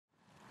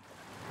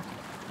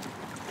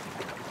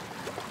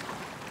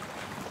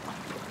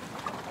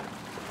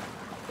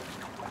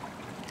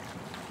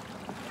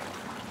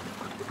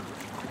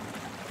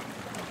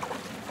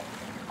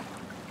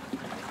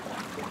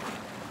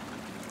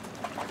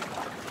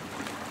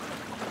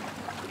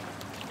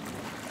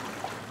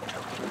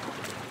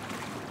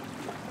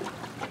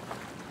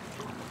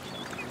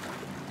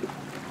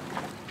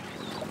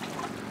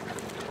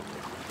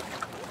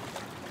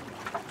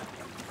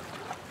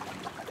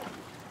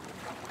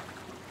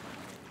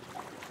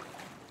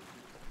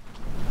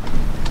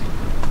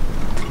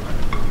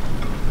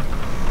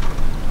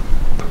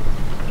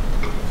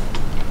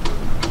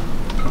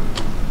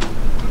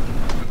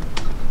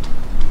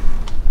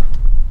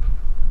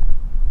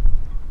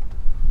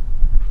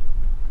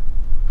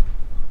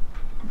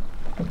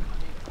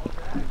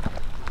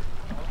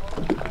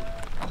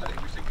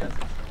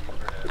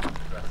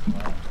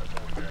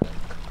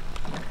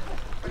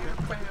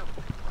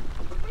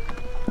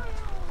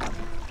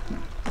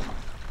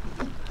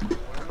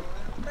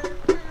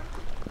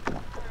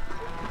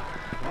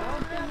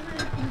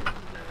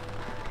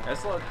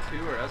S-Log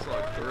 2 or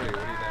S-Log 3? What do you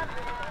think?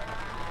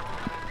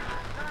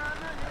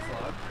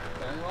 S-Log?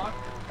 Family log?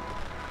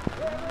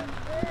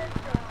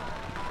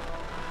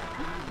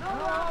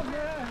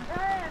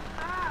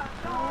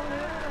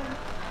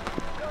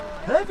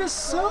 Heavy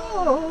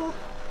soul.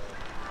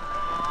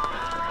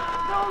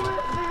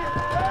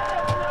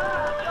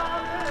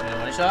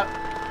 Money shot?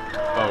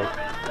 Oh,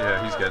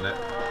 yeah, he's getting it.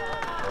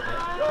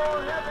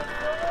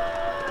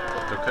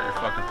 Don't cut your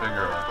fucking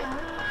finger off.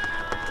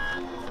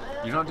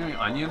 You're not doing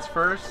onions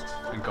first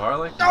and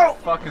garlic? No! You're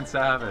fucking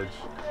savage.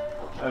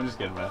 I'm just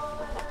kidding, man.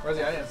 Where's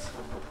the onions?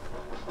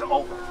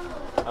 Oh!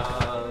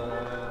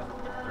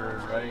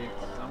 They're right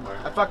somewhere.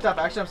 I fucked up.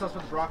 Actually, I'm supposed to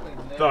put the broccoli in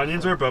there. The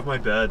onions are above my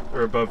bed,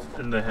 or above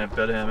in the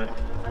bed hammock.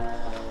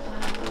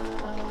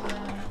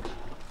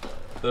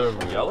 The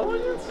yellow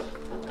onions?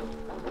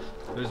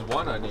 There's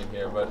one onion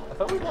here, but I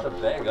thought we got a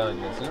bag of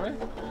onions, didn't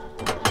we?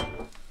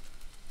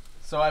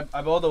 So I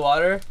boiled the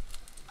water,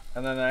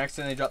 and then I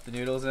accidentally dropped the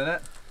noodles in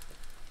it.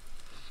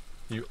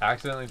 You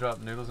accidentally dropped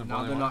noodles in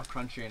boiling water? No, they're water?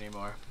 not crunchy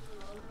anymore.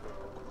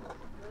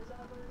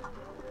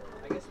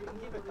 I guess we can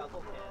keep a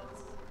couple cans.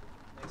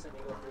 Next time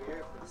you go through here,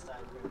 if we decide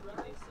we're going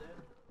to taste it.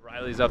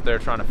 Riley's up there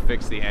trying to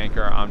fix the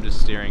anchor. I'm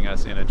just steering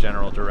us in a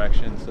general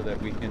direction so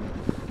that we can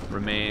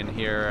remain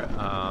here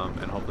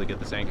and hopefully get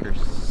this anchor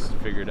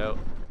figured out.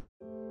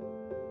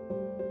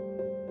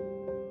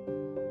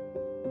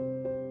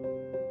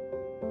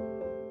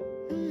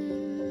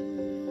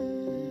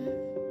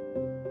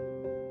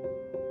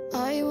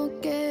 I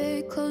won't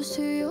get close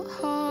to your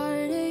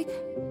heartache.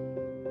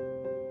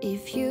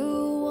 If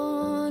you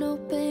won't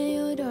open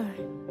your door,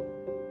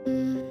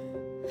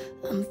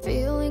 I'm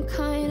feeling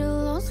kinda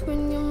lost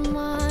when your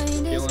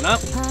mind is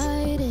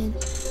hiding.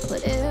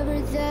 Whatever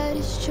that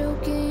is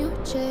choking your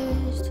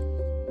chest,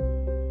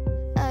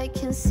 I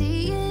can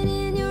see it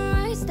in your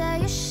eyes that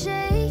you're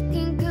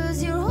shaking,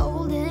 'cause you're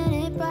holding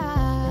it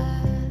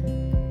back.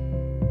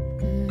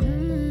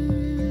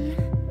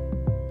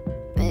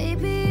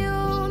 Maybe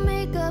you'll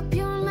make up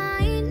your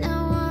mind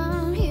now.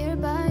 I'm here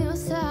by your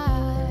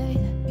side,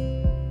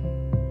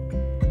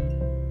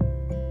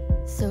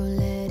 so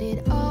let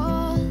it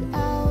all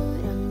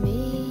out of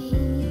me.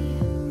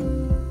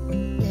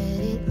 Let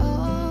it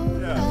all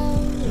out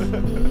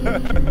of me.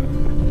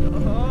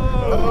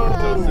 Oh,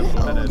 I will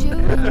hold you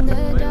in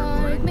the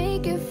dark,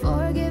 make you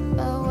forget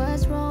about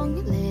what's wrong.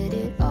 Let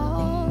it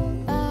all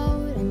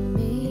out of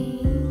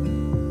me.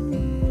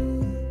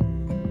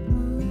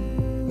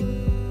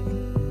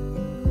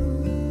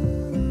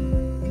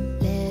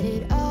 Let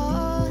it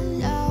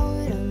all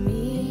out of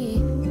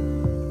me.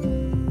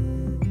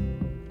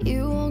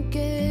 You won't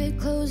get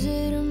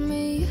closer to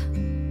me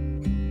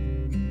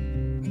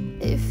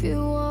if you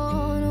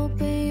won't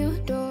open your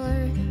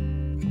door.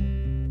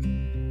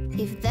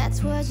 If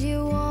that's what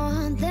you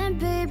want, then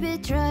baby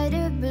try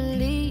to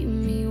believe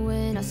me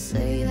when I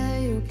say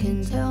that you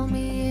can tell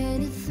me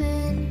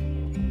anything.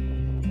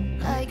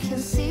 I can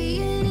see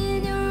it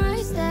in your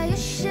eyes that you're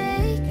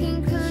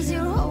shaking, 'cause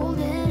you're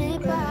holding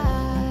it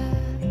back.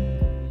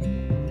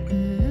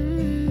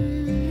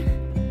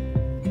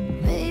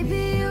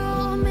 Maybe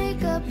you'll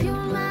make up your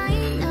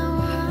mind now.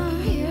 I'm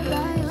here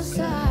by your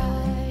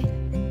side,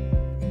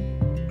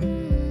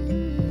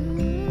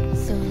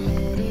 so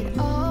let it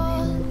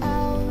all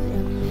out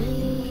of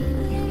me.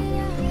 Let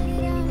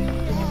it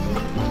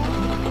all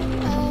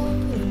out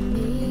of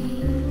me.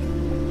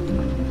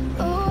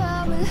 Oh,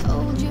 I will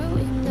hold you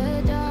in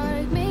the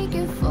dark, make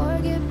you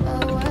forget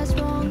about what's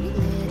wrong.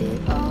 Let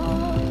it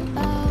all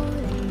out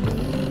of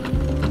me.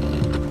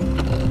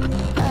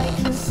 I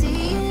can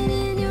see it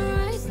in your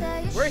eyes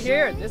that you're We're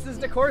here. This is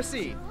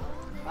DeCourcy.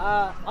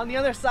 On the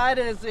other side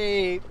is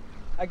a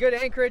good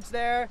anchorage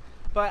there,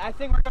 but I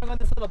think we're going to go in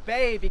this little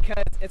bay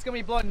because it's going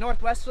to be blowing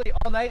northwesterly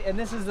all night, and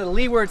this is the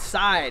leeward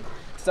side.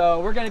 So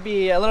we're going to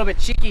be a little bit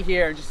cheeky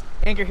here and just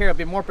anchor here. It'll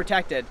be more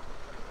protected.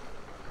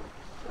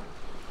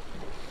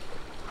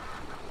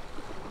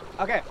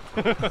 Okay.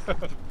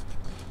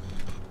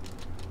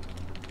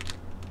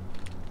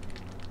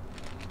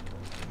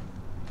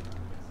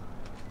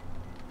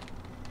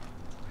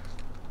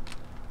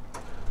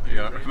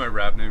 Yeah, my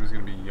rap name is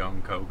gonna be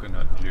Young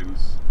Coconut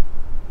Juice.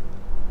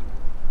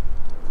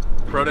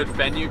 Prototype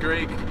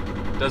fenugreek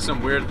does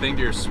some weird thing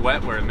to your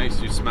sweat where it makes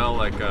you smell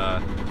like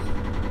a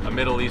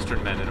Middle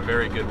Eastern man in a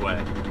very good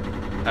way.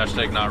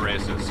 Hashtag not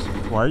racist.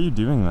 Why are you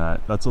doing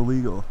that? That's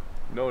illegal.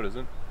 No, it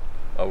isn't.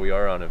 Oh, we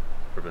are on a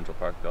provincial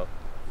park though.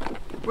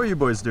 What are you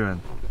boys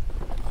doing?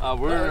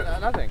 We're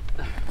Nothing.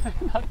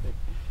 nothing.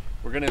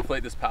 We're gonna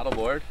inflate this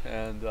paddleboard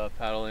and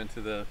paddle into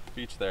the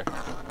beach there.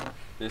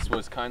 This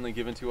was kindly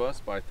given to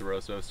us by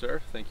Thoroso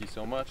Surf. Thank you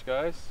so much,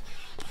 guys.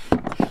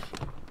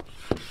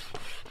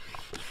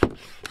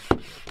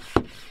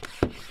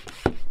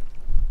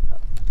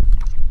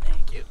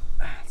 Thank you.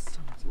 It's so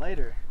much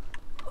lighter.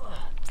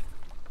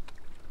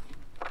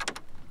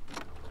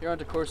 Here on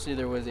DeCourcy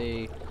there was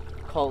a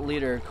cult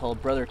leader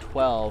called Brother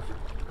 12.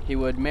 He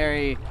would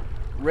marry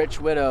rich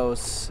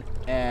widows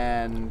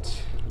and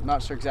I'm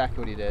not sure exactly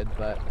what he did,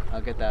 but I'll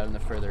get that in the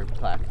further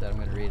plaque that I'm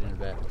going to read in a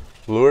bit.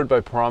 Lured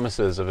by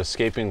promises of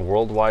escaping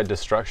worldwide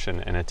destruction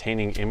and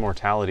attaining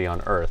immortality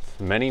on Earth,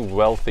 many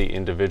wealthy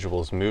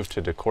individuals moved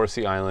to De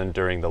Courcy Island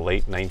during the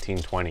late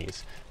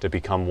 1920s to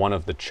become one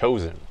of the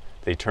chosen.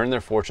 They turned their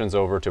fortunes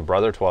over to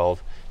Brother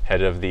 12,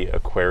 head of the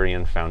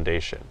Aquarian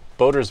Foundation.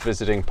 Boaters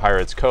visiting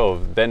Pirates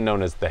Cove, then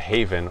known as the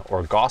Haven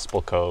or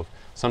Gospel Cove,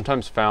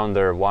 sometimes found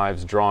their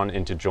wives drawn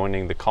into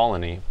joining the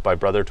colony by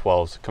Brother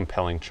 12's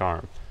compelling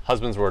charm.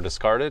 Husbands were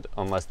discarded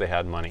unless they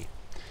had money.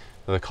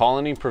 The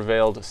colony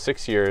prevailed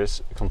 6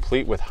 years,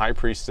 complete with high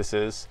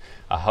priestesses,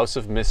 a house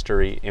of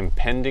mystery,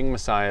 impending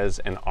messiahs,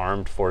 and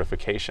armed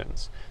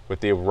fortifications. With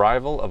the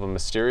arrival of a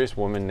mysterious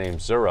woman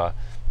named Zura,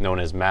 known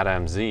as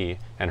Madame Z,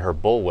 and her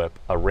bullwhip,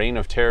 a reign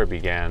of terror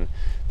began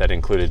that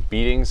included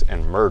beatings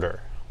and murder.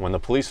 When the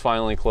police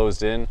finally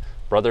closed in,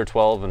 Brother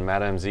 12 and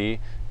Madame Z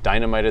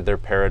dynamited their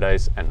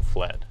paradise and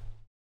fled.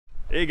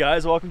 Hey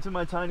guys, welcome to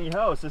my tiny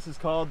house. This is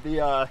called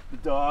the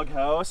dog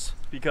house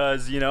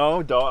because, you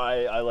know,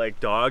 I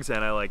like dogs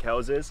and I like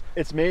houses.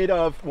 It's made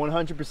of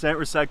 100%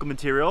 recycled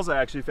materials.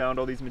 I actually found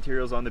all these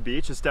materials on the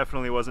beach. This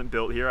definitely wasn't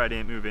built here. I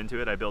didn't move into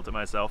it. I built it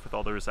myself with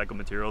all the recycled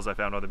materials I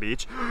found on the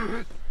beach.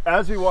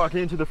 As we walk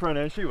into the front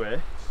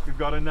entryway, we've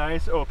got a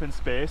nice open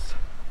space.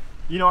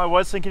 You know, I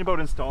was thinking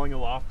about installing a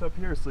loft up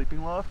here, a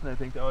sleeping loft, and I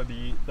think that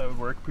would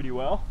work pretty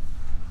well.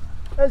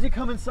 As you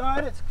come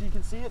inside, you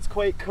can see it's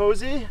quite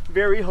cozy,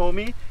 very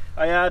homey.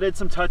 I added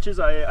some touches.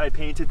 I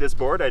painted this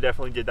board. I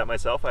definitely did that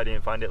myself. I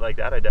didn't find it like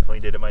that. I definitely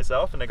did it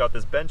myself. And I got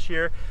this bench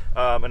here,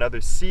 another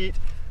seat.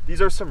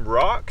 These are some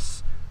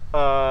rocks.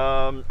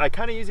 I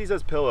kind of use these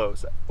as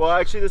pillows. Well,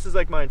 actually, this is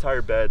like my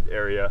entire bed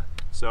area.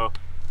 So,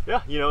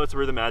 yeah, you know, it's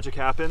where the magic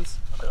happens.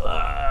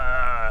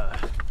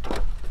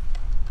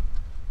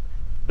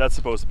 That's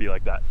supposed to be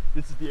like that.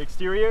 This is the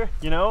exterior,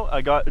 you know. I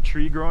got a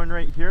tree growing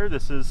right here.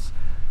 This is,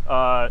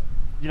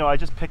 you know, I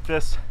just picked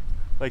this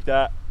like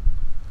that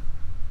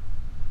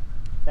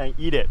and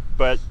eat it,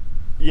 but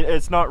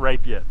it's not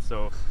ripe yet,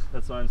 so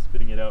that's why I'm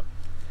spitting it out.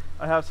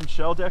 I have some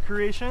shell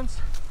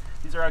decorations.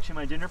 These are actually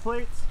my dinner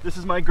plates. This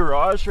is my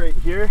garage right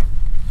here.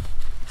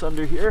 It's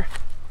under here.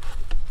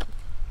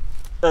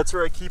 That's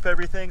where I keep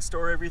everything,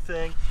 store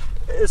everything.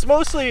 It's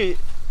mostly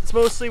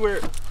where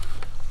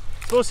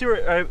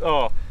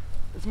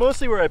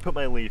I put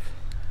my leaf.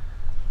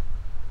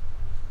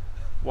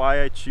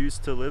 Why I choose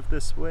to live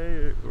this way,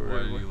 or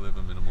why do you live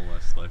a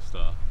minimalist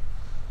lifestyle?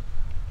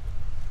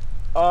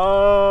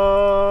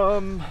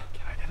 Can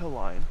I get a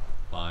line?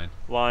 Line.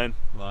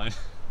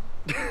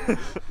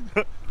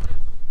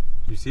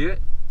 You see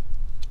it?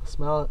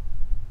 Smell it.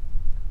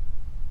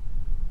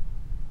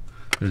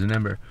 There's an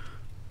ember.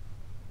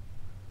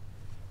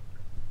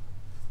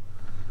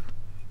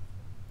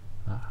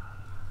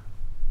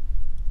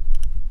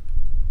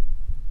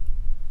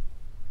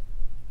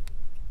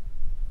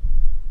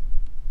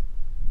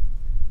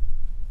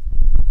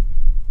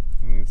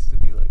 Needs to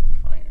be like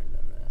finer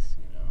than this,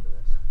 you know.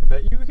 I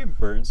bet you could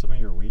burn some of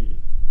your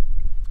weed.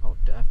 Oh,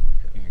 definitely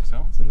could. You think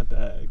so? It's in the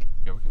bag.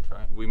 Yeah, we can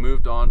try it. We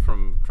moved on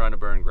from trying to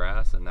burn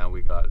grass, and now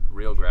we got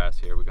real grass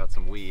here. We got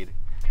some weed.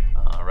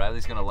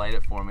 Riley's gonna light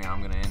it for me, and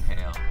I'm gonna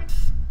inhale.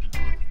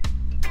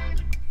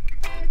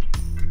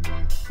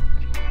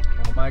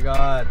 Oh my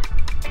god.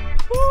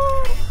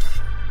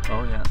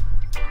 Oh yeah.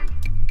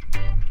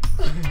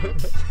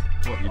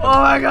 What, you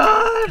Oh my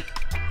god!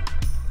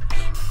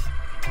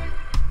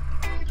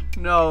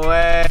 No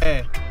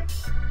way!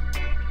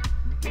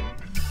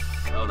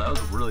 Oh, that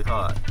was really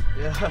hot.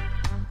 Yeah.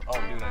 Oh,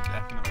 dude, I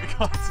definitely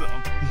got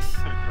some.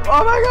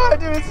 Oh my god,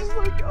 dude, it's just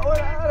like going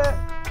at it.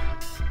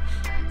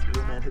 Let's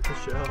go, man, hit the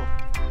shell.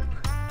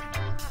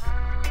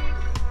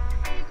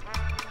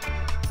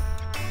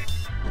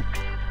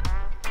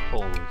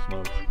 Holy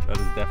smokes, that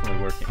is definitely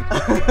working.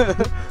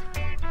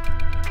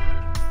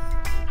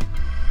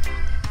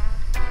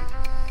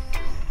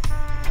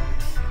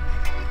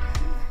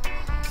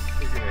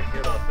 You're gonna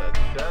hit off that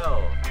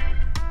shell.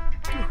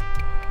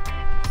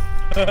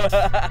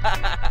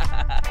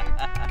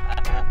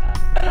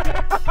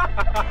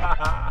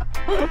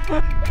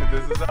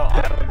 This is how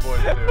Island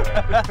Boys do it.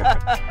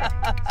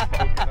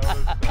 Smoking on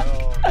the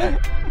shell.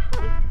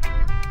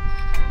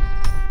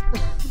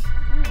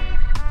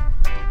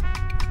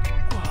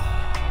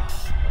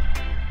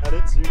 Had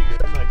it zoomed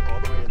in like all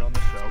the way in on the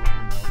shell with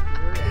your mouth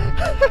here.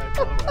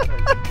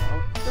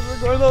 If we're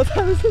going the whole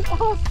time, this is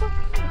awesome.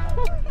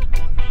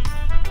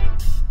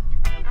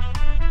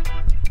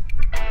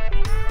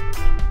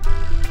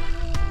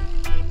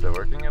 Is it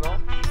working at all?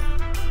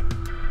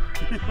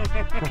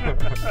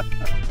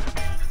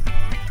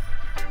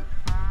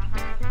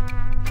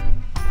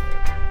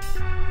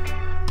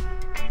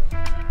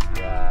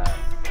 Yes.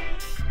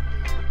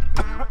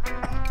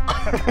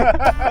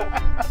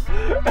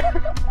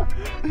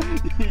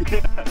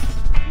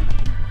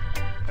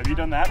 Have you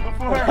done that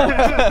before? Look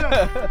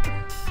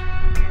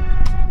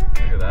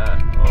at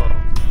that. Oh.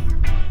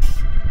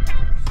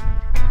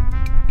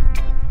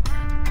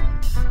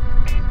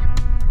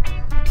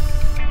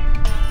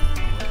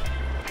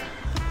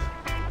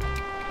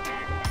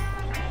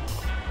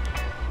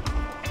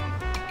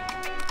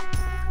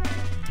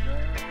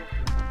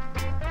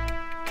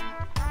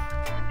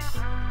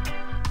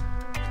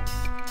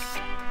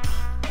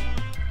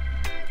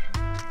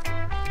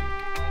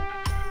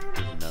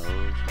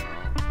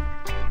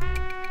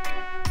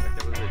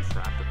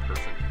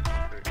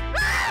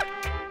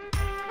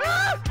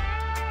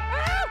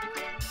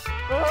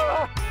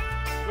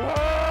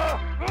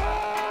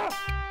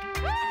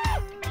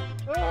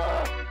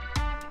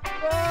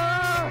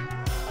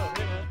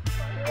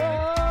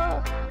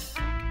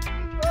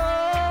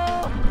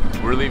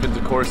 We're leaving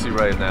DeCourcy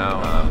right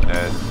now,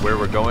 and where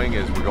we're going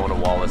is we're going to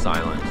Wallis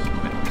Island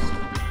next.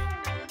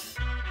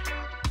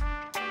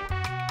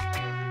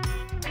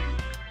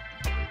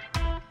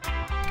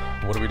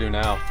 What do we do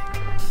now?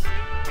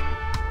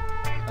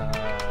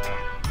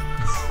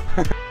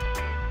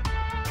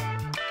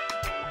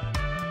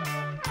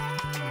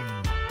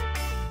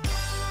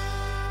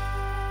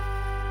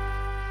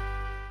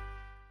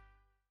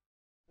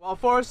 While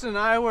Forrest and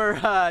I were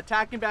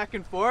tacking back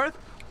and forth,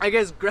 I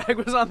guess Greg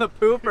was on the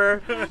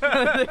pooper.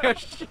 Oh,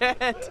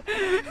 shit.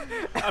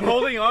 I'm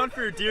holding on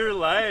for dear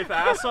life,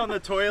 ass on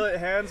the toilet,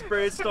 hands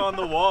braced on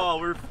the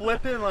wall. We're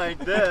flipping like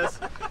this,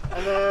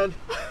 and then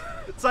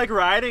it's like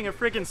riding a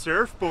freaking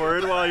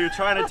surfboard while you're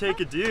trying to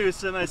take a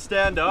deuce. And I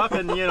stand up,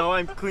 and you know,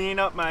 I'm cleaning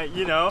up my,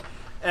 you know,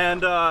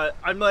 and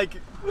I'm like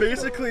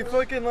basically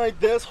fucking like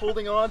this,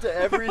 holding on to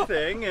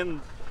everything,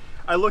 and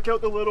I look out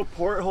the little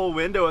porthole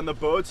window and the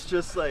boat's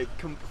just like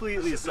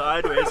completely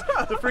sideways.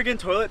 The friggin'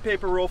 toilet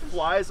paper roll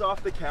flies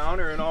off the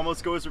counter and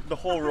almost goes, the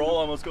whole roll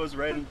almost goes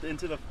right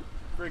into the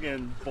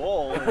friggin'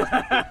 bowl.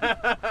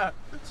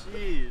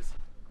 Jeez.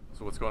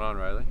 So what's going on,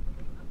 Riley?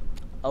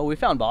 Oh, we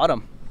found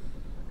bottom.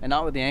 And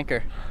not with the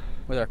anchor,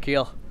 with our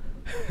keel.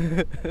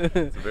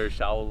 It's a very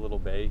shallow little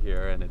bay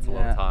here, and it's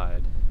low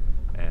tide,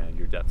 and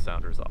your depth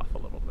sounder's off a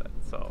little bit,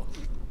 so.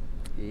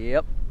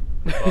 Yep.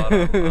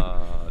 Bottom,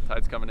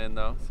 tide's coming in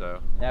though, so.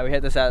 Yeah, we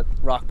hit this at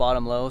rock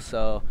bottom low,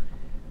 so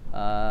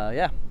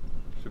yeah.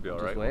 Should be all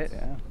Just right. wait,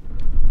 yeah.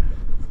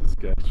 This is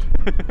sketch.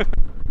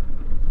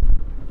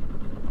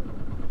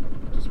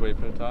 Just wait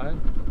for the tide.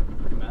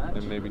 Pretty much.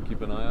 And maybe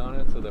keep an eye on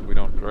it so that we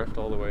don't drift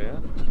all the way in.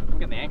 We're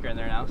getting the anchor in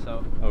there now,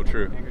 so. Oh,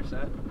 true. Anchor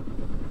set.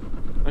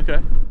 Okay.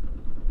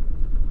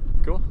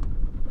 Cool.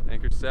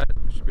 Anchor set.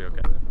 Should be okay.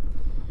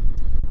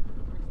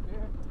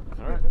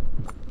 All right.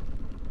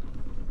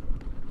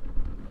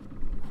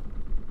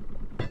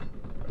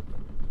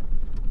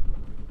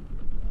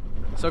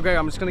 So Greg,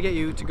 I'm just gonna get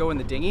you to go in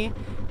the dinghy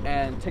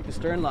and take the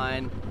stern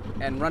line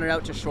and run it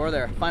out to shore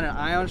there. Find an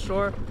eye on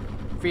shore,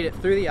 feed it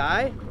through the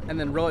eye, and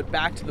then row it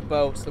back to the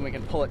boat so then we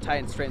can pull it tight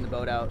and straighten the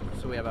boat out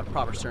so we have a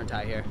proper stern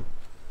tie here.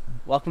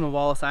 Welcome to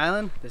Wallis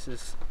Island. This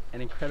is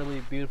an incredibly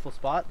beautiful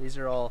spot. These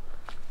are all,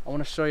 I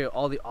want to show you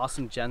all the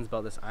awesome gems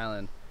about this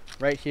island.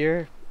 Right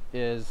here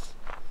is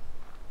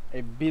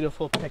a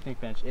beautiful picnic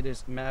bench. It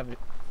is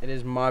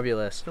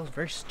marvelous. It feels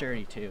very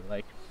sturdy too.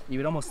 Like, you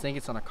would almost think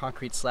it's on a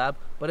concrete slab,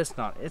 but it's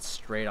not. It's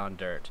straight on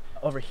dirt.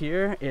 Over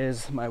here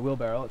is my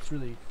wheelbarrow. It's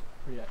really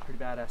pretty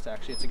badass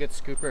actually. It's a good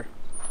scooper.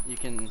 You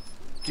can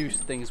do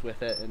things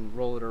with it and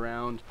roll it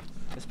around.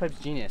 This pipe's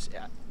genius.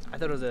 Yeah, I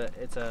thought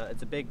it's a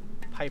big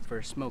pipe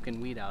for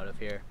smoking weed out of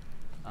here.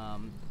 I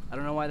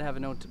don't know why they have a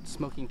no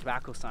smoking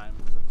tobacco sign.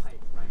 There's a pipe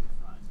right in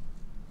front.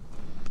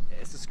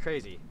 It's just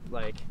crazy.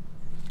 Like,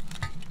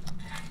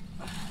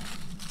 you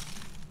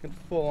can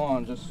full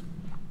on just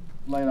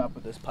light up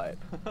with this pipe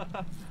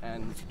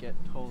and get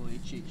totally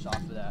cheap shots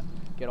of that.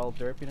 Get all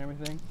derpy and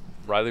everything.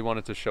 Riley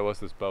wanted to show us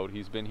this boat.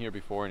 He's been here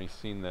before and he's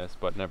seen this,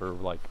 but never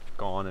like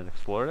gone and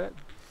explored it.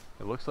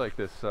 It looks like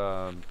this,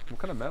 what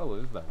kind of metal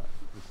is that?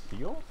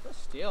 Steel? That's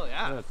steel,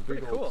 yeah. Yeah, it's a big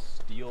pretty old cool.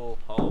 steel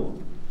hull.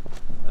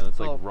 And it's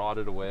like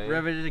rotted away.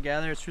 Riveted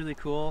together, it's really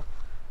cool.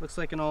 Looks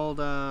like an old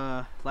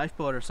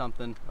lifeboat or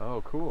something.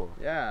 Oh, cool.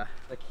 Yeah.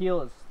 The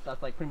keel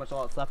that's like pretty much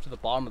all that's left to the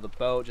bottom of the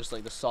boat, just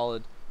like the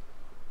solid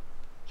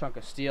chunk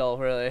of steel,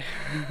 really.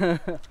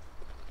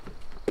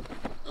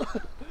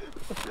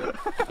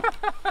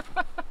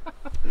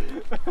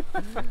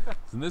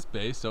 Isn't this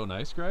bay so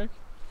nice, Greg?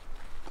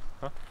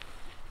 Huh?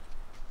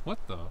 What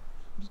the?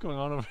 What's going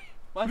on over here?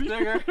 Much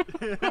bigger.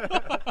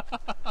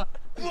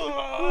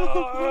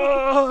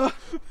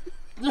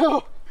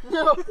 No!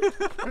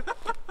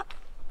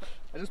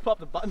 I just popped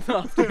the button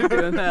off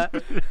doing that.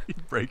 You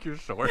break your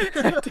shorts?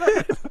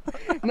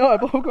 No, I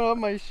broke off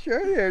my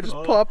shirt here. It just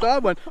popped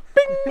out, went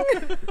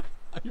bing!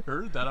 I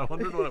heard that. I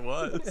wondered what it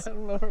was. I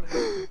don't know.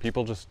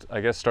 People just, I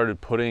guess,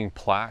 started putting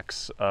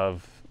plaques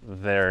of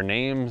their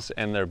names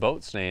and their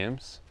boats'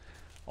 names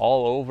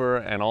all over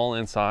and all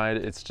inside.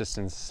 It's just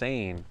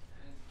insane.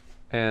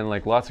 And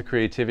like lots of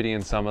creativity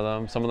in some of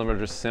them. Some of them are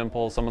just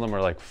simple. Some of them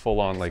are like full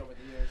on like,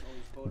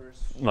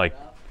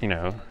 you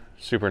know,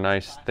 super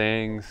nice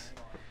things.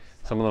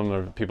 Some of them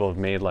are people have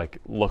made like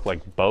look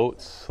like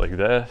boats like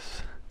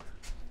this.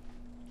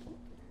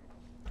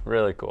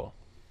 Really cool.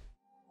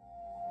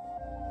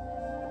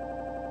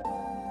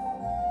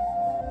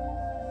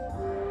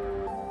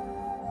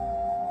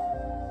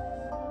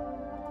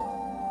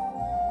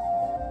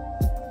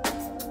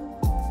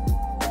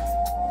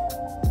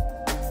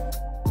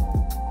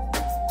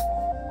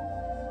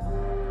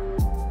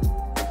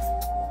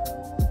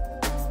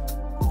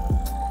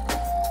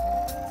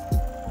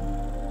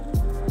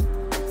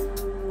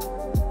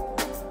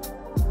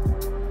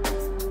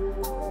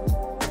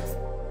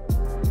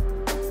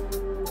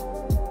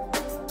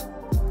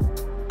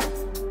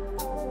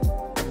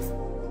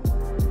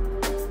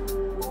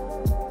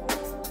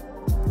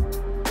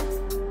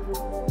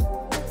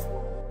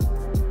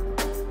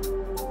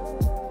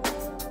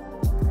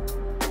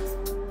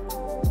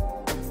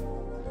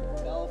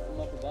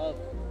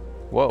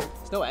 Whoa,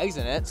 There's no eggs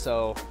in it,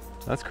 so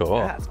that's cool.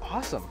 yeah, it's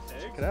awesome.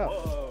 Check it out.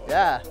 Whoa.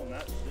 Yeah. Oh,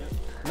 that's it.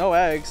 No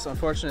eggs,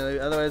 unfortunately.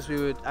 Otherwise, we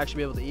would actually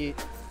be able to eat.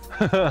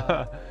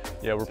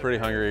 Yeah, we're pretty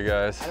hungry,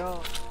 guys. I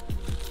don't.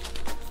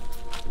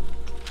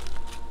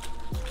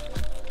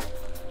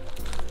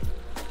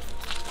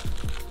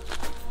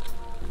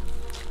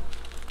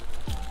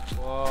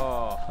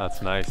 Whoa.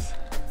 That's nice.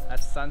 That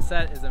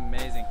sunset is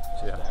amazing.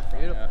 Yeah.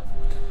 Beautiful.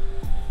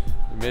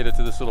 We made it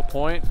to this little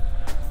point.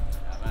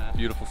 Yeah, man.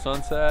 Beautiful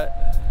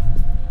sunset.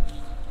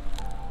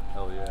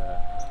 Hell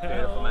yeah.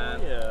 Beautiful,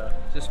 man. Yeah.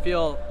 Just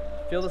feel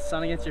the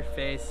sun against your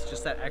face,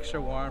 just that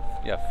extra warmth.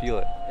 Yeah, feel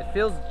it. It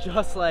feels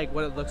just like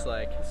what it looks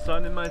like. The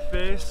sun in my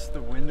face,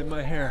 the wind in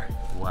my hair.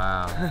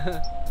 Wow.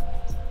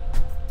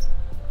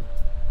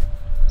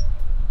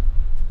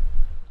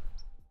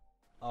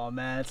 Oh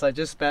man, so I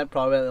just spent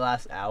probably the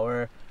last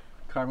hour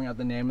carving out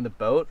the name of the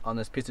boat on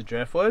this piece of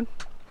driftwood.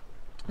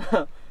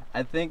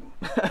 I think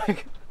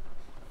I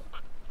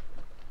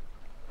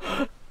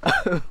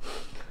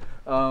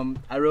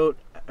wrote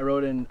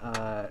in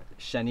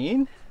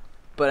Shanine,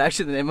 but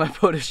actually the name of my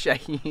boat is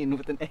Shaheen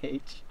with an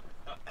H.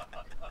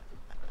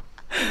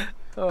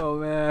 Oh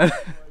man.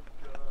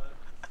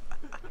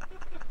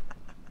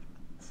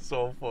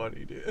 So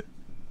funny, dude.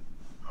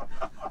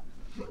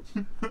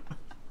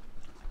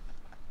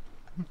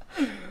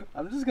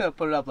 I'm just gonna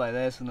put it up like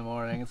this in the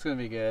morning. It's gonna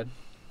be good.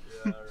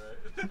 Yeah,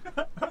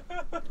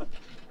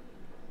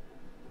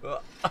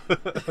 right.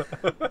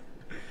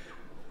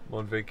 I'm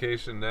on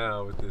vacation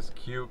now with this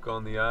cuke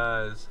on the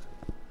eyes.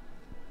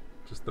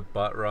 Just the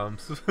butt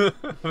rumps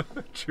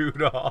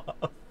chewed off.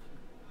 I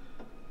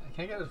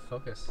can't get it to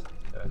focus.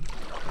 Yeah.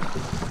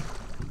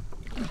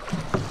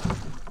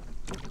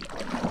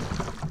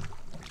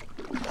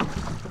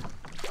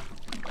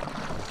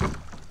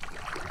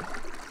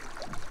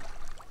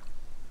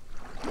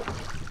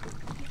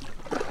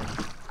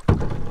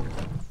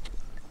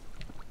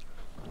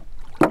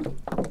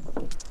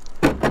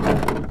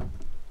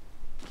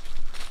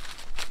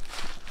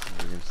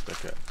 We're gonna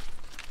stick it.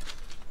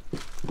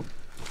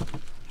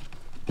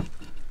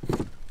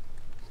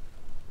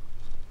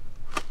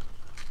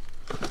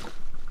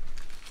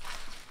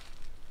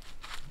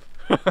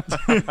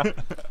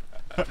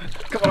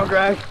 Come on,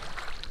 Greg.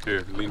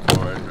 Here, lean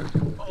forward.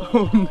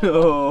 Oh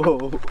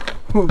no.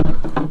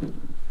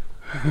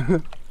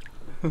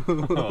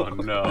 Oh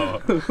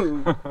no.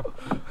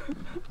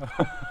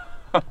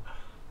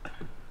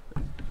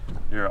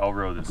 Here, I'll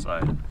row this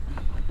side.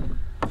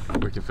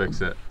 We can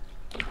fix it.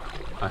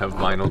 I have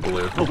vinyl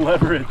glue. The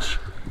leverage.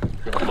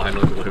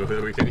 Vinyl glue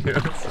that we can use.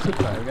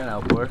 Alright, we got an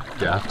outboard.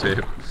 Gaff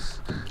tape.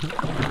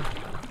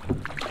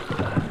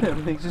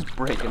 Everything's just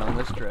breaking on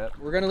this trip.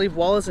 We're gonna leave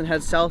Wallace and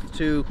head south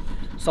to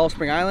Salt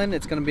Spring Island.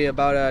 It's gonna be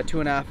about a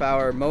 2.5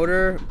 hour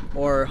motor,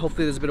 or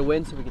hopefully there's a bit of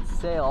wind so we can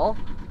sail.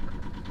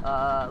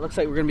 Looks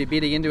like we're gonna be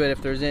beating into it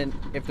if there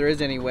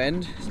is any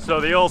wind. So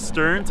the old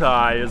stern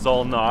tie is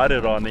all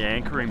knotted on the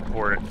anchoring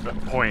point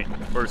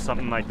or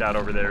something like that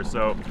over there.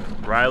 So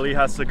Riley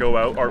has to go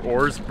out. Our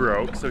oars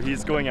broke, so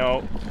he's going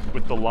out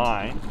with the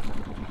line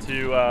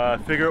to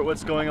figure out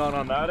what's going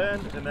on that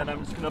end, and then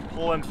I'm just gonna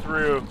pull him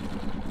through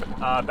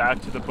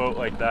back to the boat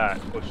like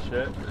that. Oh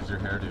shit! There's your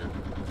hairdo.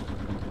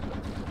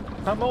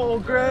 I'm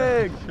old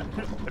Greg.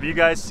 Have you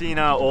guys seen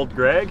old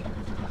Greg?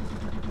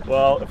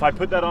 Well, if I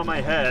put that on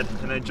my head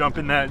and I jump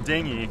in that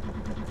dinghy,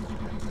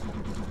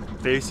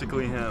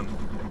 basically him.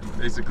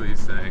 Basically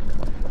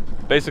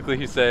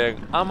he's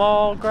saying, I'm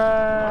all Greg.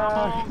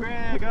 I'm old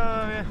Greg. Oh,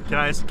 yeah.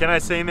 Can I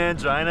say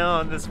mangina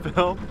on this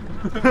film?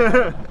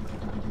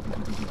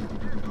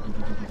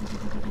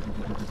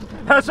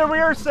 That's what we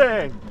were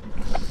saying.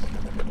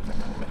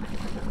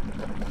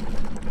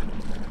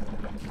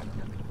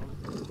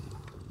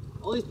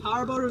 All these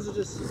power boaters are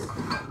just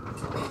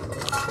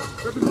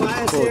ripping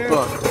by us here.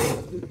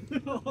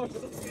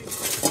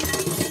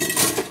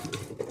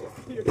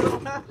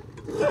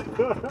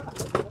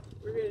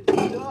 We're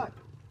getting stuck.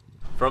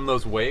 From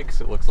those wakes,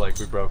 it looks like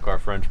we broke our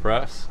French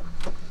press.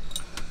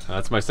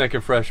 That's my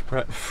second Fresh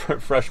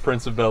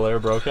Prince of Bel-Air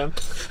broken.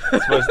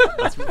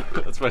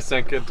 That's my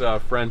second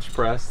French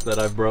press that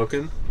I've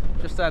broken.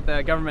 Just at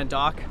the government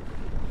dock.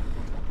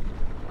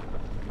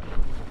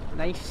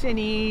 Nice and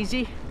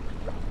easy.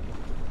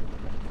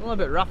 A little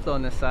bit rough though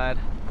on this side.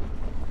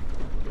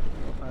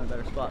 We'll find a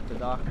better spot to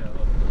dock.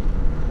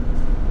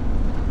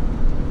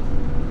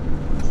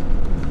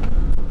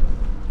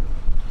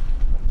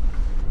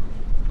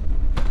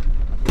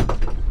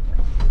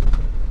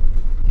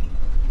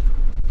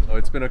 Oh,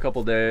 it's been a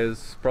couple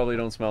days. Probably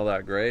don't smell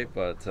that great,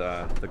 but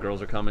the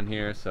girls are coming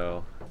here,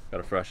 so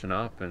gotta freshen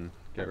up and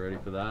get ready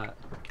for that.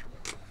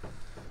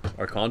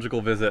 Our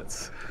conjugal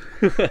visits.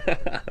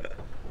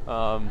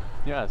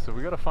 Yeah, so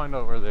we gotta find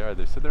out where they are.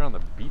 They said they're on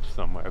the beach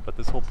somewhere, but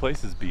this whole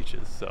place is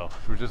beaches, so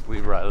we just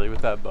leave Riley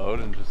with that boat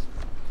and just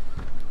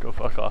go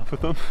fuck off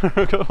with them.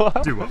 Go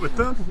off. Do what with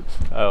them?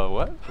 Oh,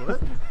 what?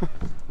 What?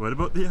 What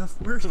about the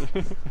F word?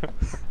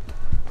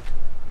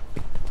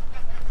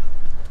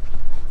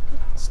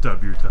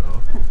 Stub your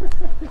toe.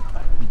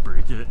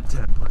 Break it in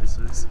 10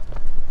 places.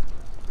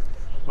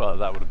 Well,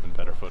 that would have been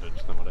better footage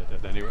than what I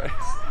did anyway.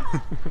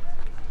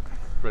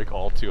 Break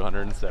all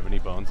 270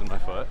 bones in my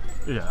foot.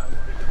 Yeah.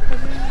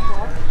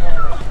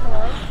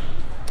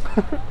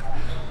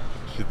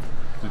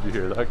 Did you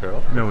hear that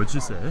girl? No, what'd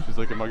you say? She's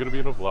like, am I gonna be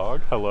in a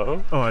vlog?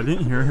 Hello? Oh, I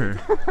didn't hear her.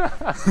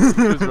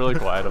 She was really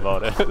quiet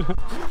about it.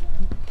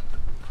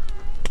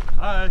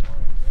 Hi.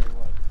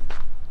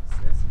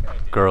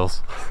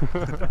 Girls.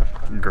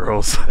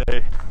 Girls.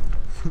 Hey.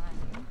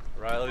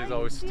 Riley's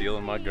always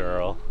stealing my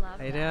girl.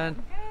 How you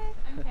doing?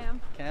 I'm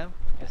Cam. Cam,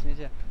 nice to meet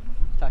you.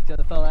 Talked to you on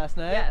the phone last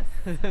night? Yes.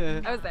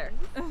 I was there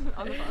on the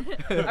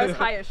phone. I was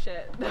high as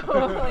shit.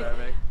 Like,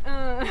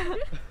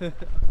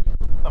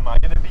 Am I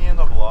gonna be in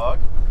the vlog?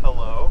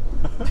 Hello?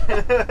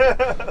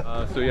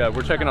 So yeah,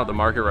 we're checking out the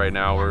market right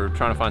now. We're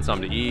trying to find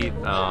something to eat,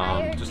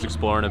 just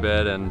exploring a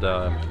bit, and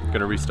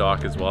gonna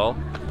restock as well.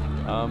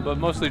 But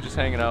mostly just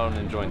hanging out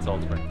and enjoying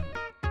Salt Spring.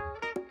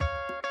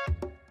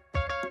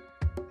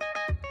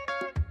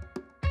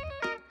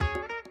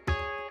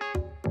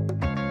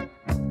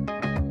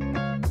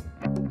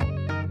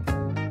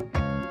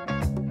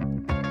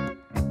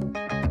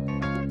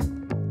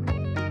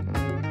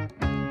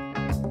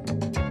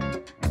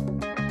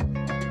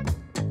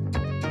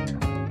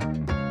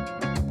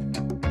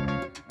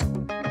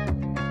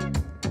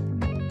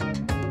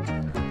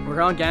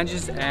 We're on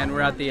Ganges and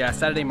we're at the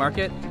Saturday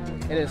market.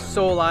 It is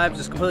so alive,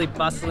 just completely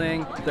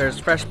bustling. There's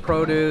fresh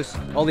produce,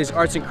 all these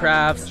arts and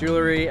crafts,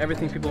 jewelry,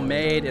 everything people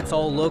made. It's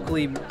all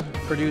locally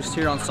produced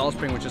here on Salt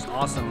Spring, which is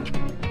awesome.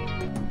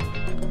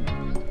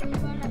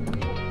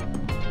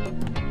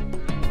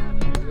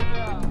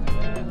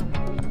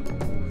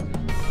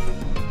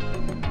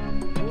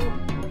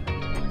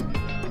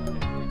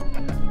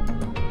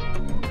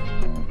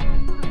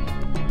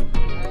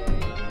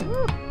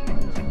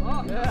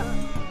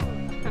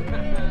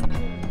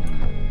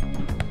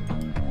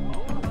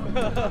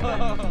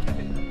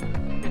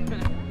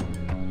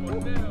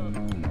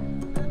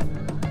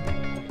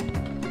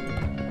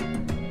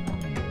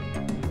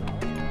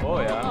 Oh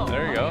yeah,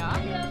 there you go.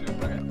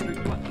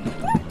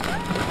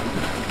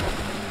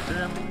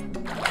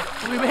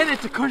 We made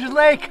it to Courgette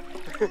Lake!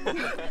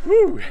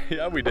 Woo!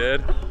 Yeah, we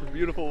did.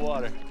 Beautiful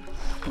water.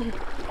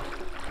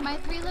 My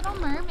three little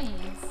mermaids.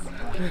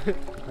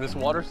 This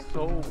water's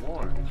so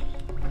warm.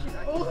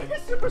 Oh, look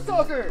at Super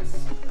Soakers!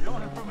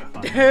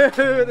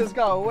 Dude, this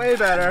got way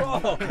better.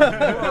 Whoa,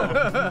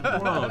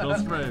 don't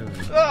spray me.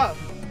 Ah.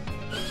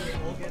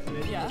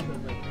 yeah.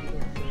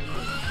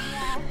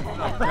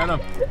 Get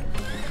him.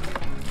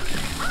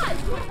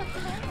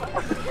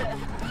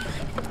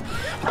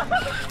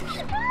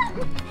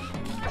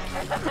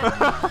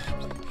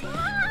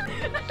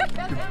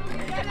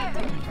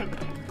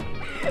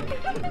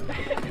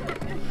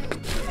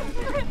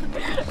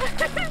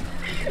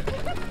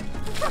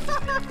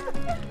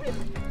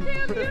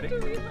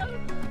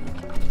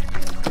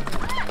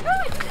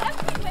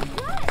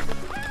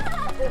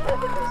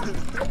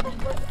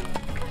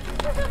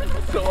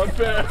 So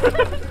unfair.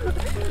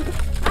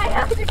 I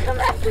have to come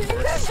after you.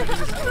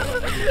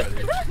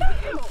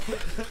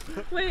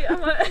 Wait,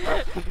 I'm on.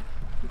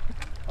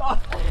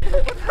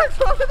 What's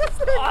wrong with this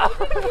thing?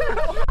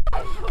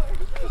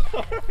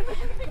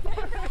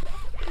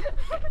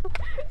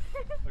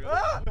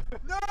 Ah,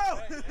 no!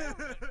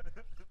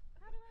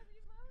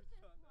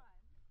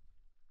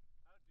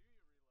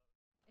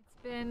 It's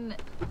been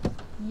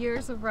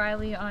years of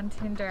Riley on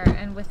Tinder,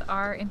 and with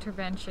our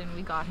intervention,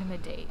 we got him a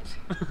date.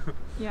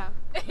 Yeah.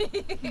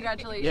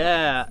 Congratulations.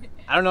 Yeah,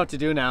 I don't know what to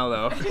do now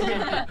though. I'm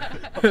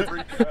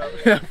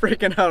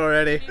freaking out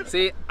already.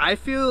 See, I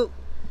feel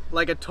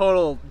like a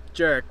total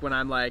jerk when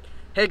I'm like,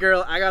 hey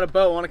girl, I got a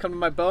boat, want to come to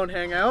my boat and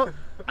hang out?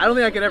 I don't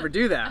think I could ever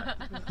do that.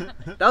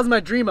 That was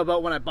my dream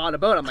about when I bought a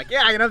boat. I'm like,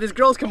 yeah, I can have these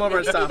girls come over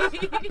and stuff.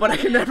 But I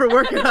can never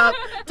work it up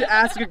to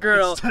ask a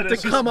girl to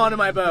come onto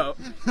my boat.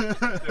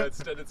 Yeah,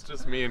 instead it's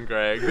just me and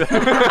Greg.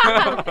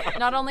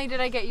 Not only did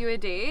I get you a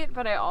date,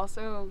 but I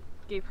also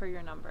gave her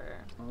your number.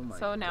 Oh my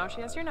so now she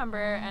has your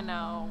number, and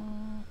now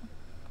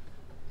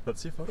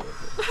Let's see a photo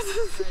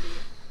of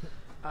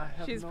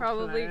it. she's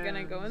probably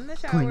gonna go in the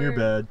shower. Clean your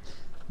bed.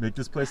 Make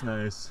this place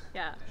nice.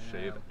 Yeah.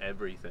 Shave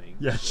everything.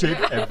 Yeah,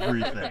 shave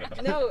everything.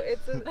 No,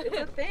 it's a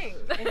thing.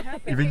 It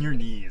happens. Even your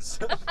knees.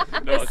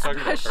 No, I was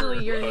talking about Especially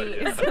her, your but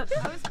knees. yeah.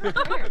 I was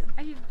prepared.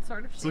 I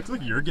sort of. This looks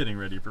like you're getting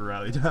ready for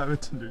Riley to have a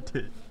Tinder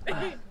date.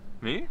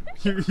 Me?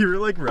 You're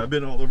like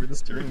rubbing all over the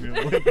steering wheel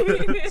like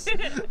this.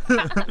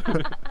 I'm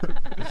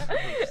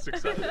just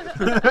excited.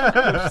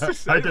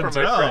 I can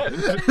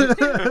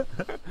tell.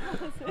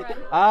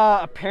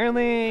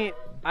 Apparently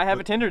I have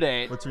a Tinder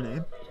date. What's your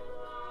name?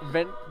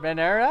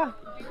 Venera?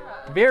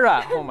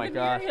 Vera. Oh my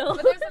gosh.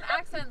 But there's an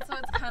accent, so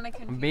it's kind of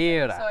confusing.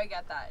 Vera. So I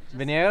get that. Just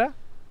Venera?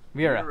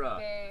 Vera.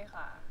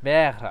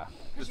 Vera.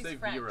 Just say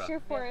French. Vera. Your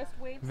Forrest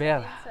waves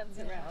Vera. sense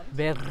around.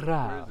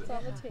 Vera. It's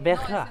on the table.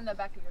 Vera. No, it's in the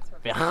back of your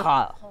throat.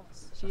 Vera.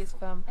 She is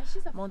from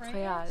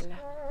Montreal.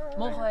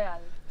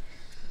 Montreal.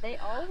 They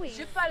always.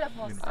 Je parle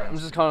français. I'm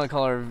just gonna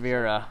call her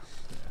Vera.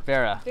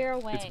 Vera. Vera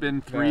Wang. It's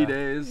been 3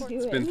 days.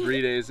 It's been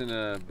 3 days in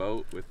a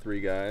boat with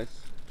 3 guys.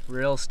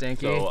 Real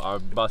stinky. So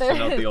I'm busting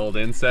out the old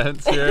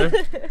incense here.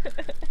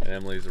 And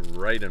Emily's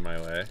right in my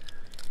way.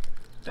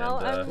 Well,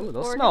 And, Ooh,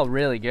 those smell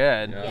really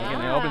good. Yeah. Like in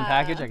the open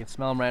package, I can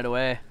smell them right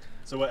away.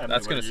 So what? Emily,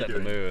 that's what gonna are you set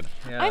doing? the mood.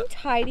 Yeah. I'm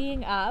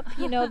tidying up,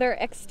 you know, their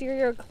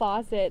exterior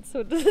closet so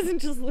it doesn't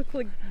just look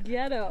like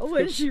ghetto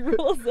when she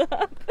rolls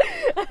up.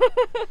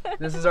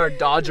 This is our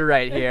Dodger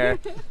right here.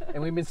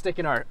 And we've been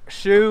sticking our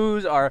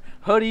shoes, our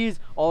hoodies,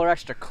 all our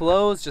extra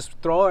clothes, just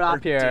throw it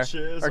up here.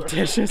 Our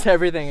dishes,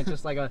 everything. It's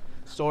just like a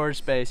storage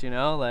space, you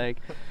know? Like.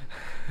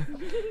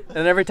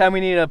 And every time we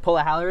need to pull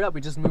a halyard up,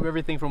 we just move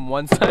everything from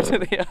one side to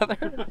the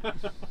other.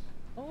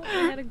 Oh, I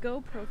had a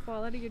GoPro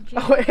fall out of your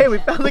jeans. Oh, hey, we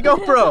found the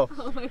GoPro.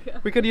 Oh my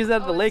god. We could use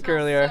that at the lake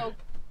earlier.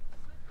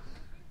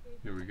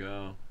 Here we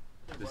go.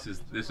 This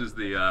is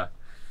the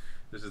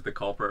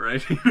culprit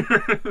right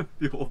here.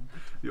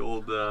 the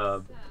old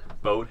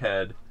boat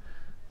head.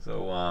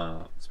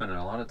 So spending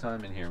a lot of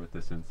time in here with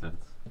this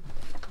incense.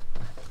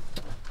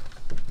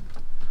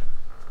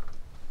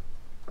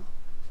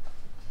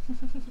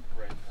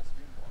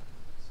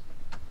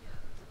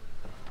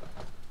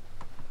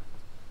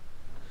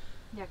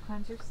 Yeah,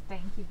 cleanse your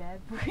stanky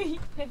bed.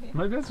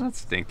 My bed's not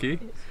stinky.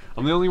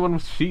 I'm the only one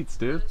with sheets,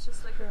 dude. It's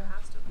just like a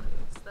pasta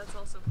place. That's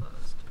also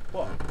closed.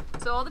 What?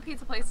 So all the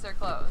pizza places are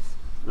closed.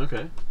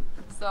 Okay.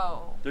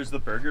 So There's the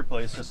burger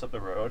place just up the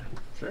road.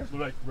 Sure.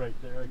 Like right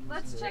there. I can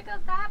Let's see check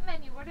out that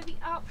menu. What are the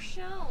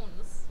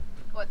options?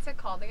 what's it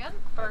called again?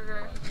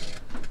 Burger.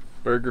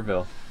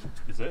 Burgerville.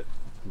 Is it?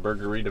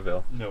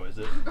 Burgeritaville. No, is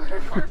it?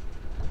 Good.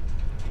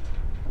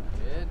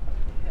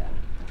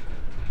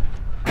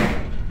 Yeah.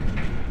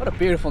 What a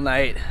beautiful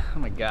night. Oh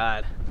my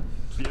god.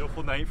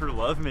 Beautiful night for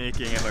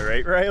lovemaking. Am I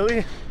right,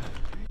 Riley?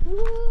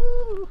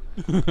 Oh,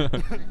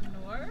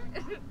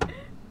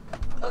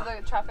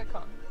 the traffic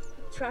cone.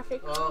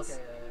 Traffic Oh, cones.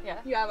 okay. Yeah.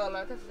 You have a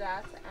lot of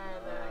that,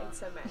 and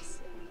it's a mess.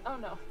 Oh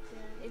no.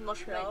 In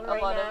Montreal Like,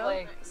 right a lot now, of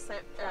like.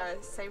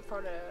 same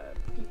for the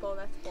people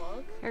that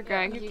walk. Here,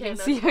 Greg, you can cannot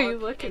see how you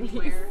walk look in these.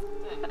 anywhere.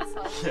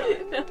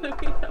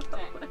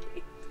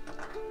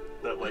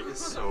 That light is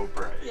so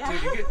bright. Yeah.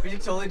 Dude, we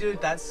could totally do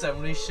that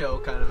 70s show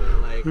kind of a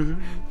like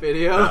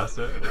video. That's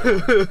it. There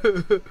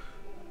you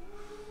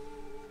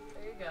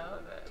go.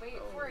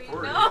 Wait, for you.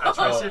 Corey, No. I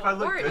try to see if I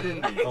look Corey. good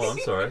in these. Oh, I'm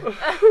sorry.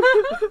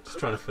 Just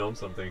trying to film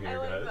something I here,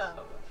 like guys. that.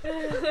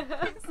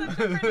 It's such a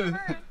pretty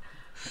bird.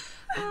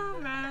 Oh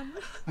man.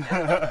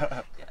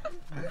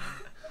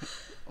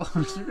 What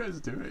are you guys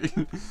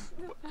doing?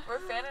 We're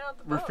fanning out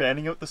the We're boat.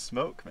 fanning out the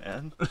smoke,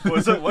 man. What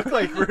does it look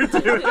like we're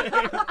doing?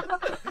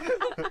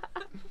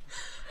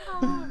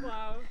 Oh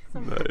wow.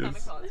 Some kind of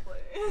Nice.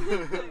 cosplay.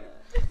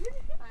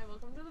 Hi,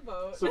 welcome to the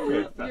boat. So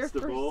we're at Your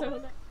festival.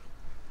 persona.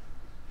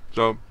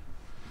 So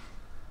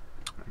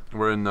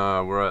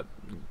we're at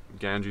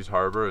Ganges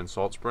Harbor in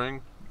Salt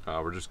Spring.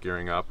 We're just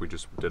gearing up. We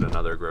just did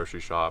another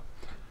grocery shop.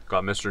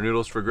 Got Mr.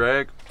 Noodles for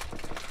Greg.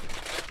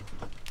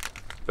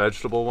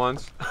 Vegetable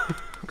ones,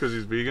 because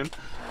he's vegan.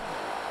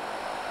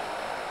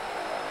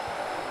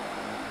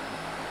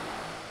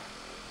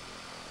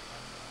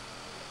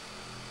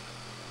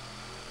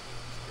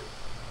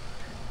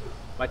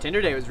 My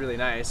Tinder date was really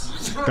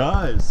nice.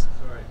 Guys.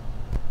 Sorry.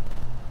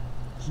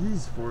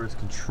 Jeez, Forrest,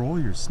 control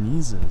your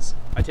sneezes.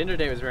 My Tinder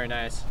date was very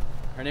nice.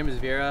 Her name is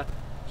Vera.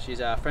 She's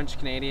a French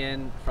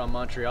Canadian from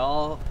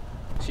Montreal.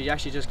 She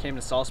actually just came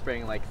to Salt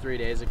Spring like 3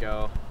 days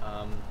ago.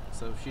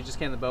 So she just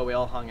came to the boat. We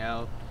all hung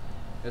out.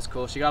 It was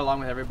cool. She got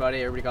along with everybody.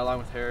 Everybody got along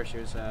with her. She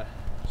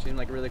seemed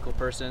like a really cool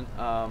person.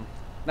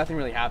 Nothing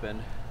really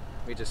happened.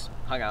 We just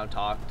hung out and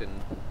talked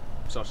and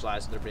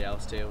socialized with everybody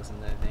else too. It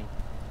wasn't anything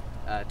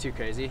too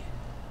crazy.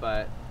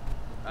 But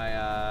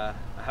I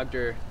hugged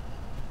her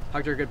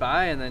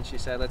goodbye, and then she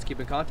said, "Let's keep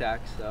in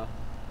contact." So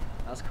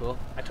that was cool.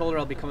 I told her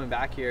I'll be coming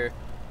back here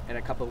in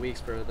a couple of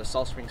weeks for the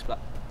Salt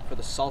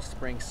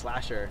Spring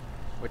Slasher,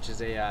 which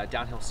is a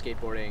downhill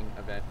skateboarding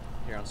event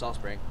here on Salt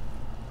Spring.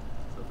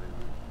 So maybe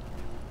we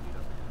meet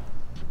up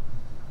again.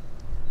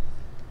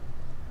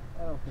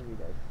 I don't think you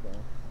guys so.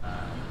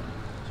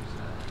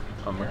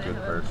 I'm a good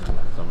person.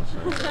 Someone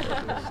said.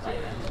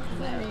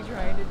 What are you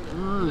trying to do?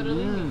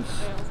 Literally.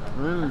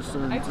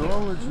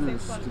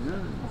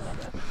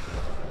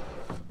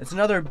 It's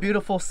another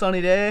beautiful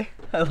sunny day.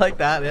 I like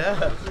that, yeah.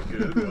 That's a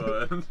good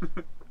one.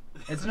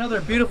 It's another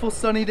beautiful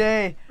sunny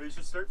day. But you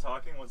should start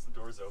talking once the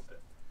door's open.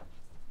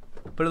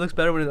 But it looks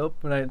better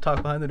when I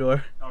talk behind the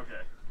door.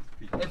 Okay.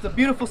 It's a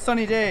beautiful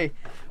sunny day.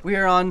 We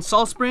are on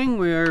Salt Spring.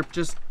 We are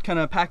just kind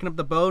of packing up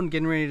the boat and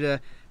getting ready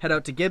to head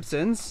out to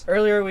Gibson's.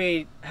 Earlier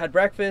we had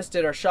breakfast,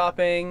 did our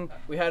shopping.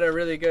 We had a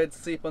really good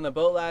sleep on the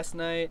boat last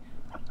night.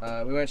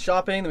 We went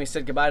shopping, then we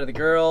said goodbye to the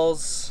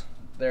girls.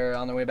 They're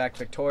on their way back to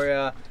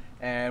Victoria,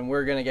 and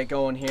we're gonna get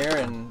going here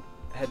and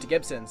head to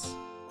Gibson's.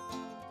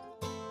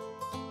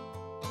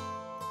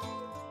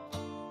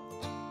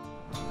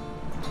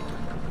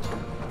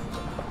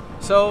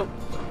 So,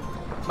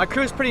 my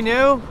crew's pretty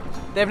new.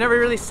 They've never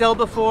really sailed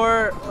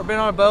before or been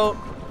on a boat.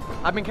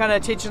 I've been kind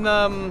of teaching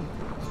them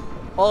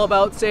all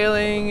about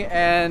sailing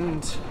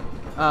and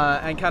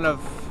kind of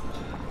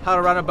how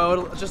to run a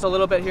boat, just a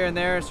little bit here and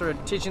there, sort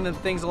of teaching them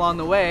things along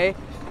the way.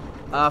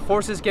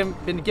 Forrest has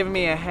been giving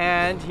me a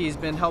hand. He's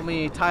been helping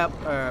me tie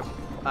up,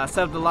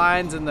 set up the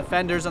lines and the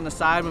fenders on the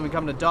side when we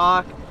come to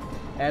dock,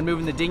 and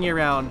moving the dinghy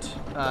around.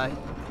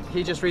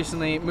 He just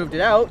recently moved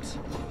it out,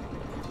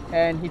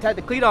 and he tied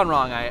the cleat on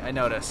wrong, I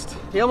noticed.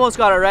 He almost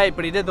got it right,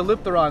 but he did the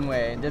loop the wrong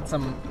way and did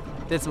some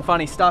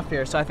funny stuff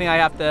here. So I think I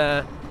have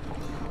to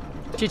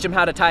teach him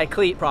how to tie a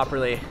cleat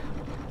properly.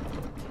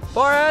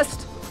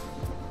 Forrest!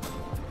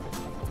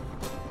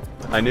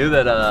 I knew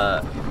that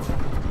I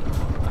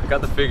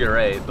got the figure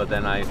 8, but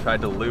then I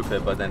tried to loop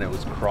it, but then it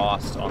was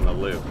crossed on the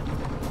loop.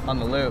 On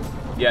the loop?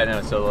 Yeah,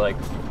 no, so like,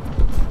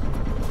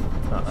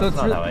 no, that's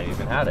not how I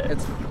even had it.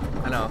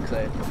 I know,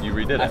 because you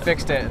redid it. I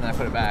fixed it and then I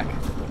put it back.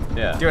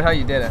 Yeah. Do it how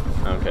you did it.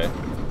 Okay.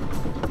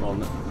 Well,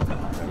 no. How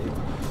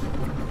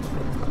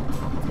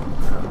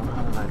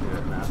did I do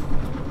it now?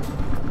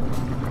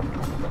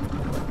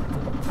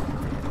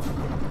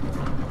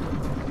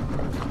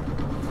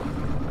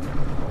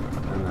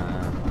 And then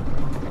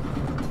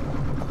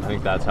I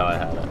think that's how I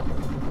had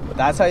it.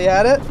 That's how you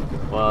had it?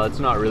 Well, it's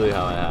not really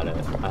how I had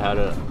it. I had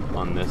it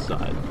on this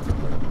side.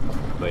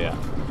 But yeah.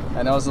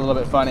 I know it's a little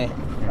bit funny.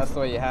 That's the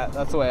way you had.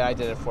 That's the way I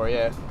did it for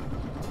you.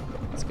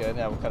 That's good.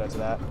 Yeah, we'll cut it to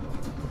that.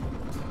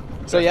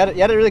 So you had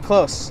it really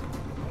close.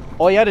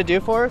 All you had to do,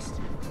 Forrest,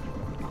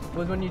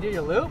 was when you do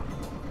your loop.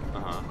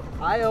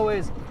 I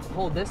always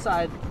hold this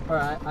side, or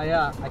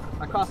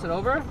I cross it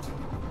over,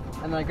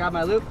 and then I grab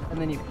my loop, and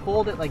then you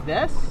fold it like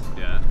this.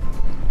 Yeah.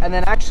 And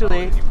then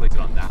actually, you place it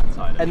on that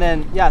side. and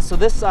then yeah, so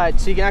this side,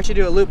 so you can actually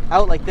do a loop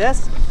out like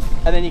this,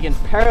 and then you can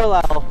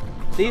parallel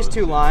these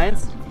two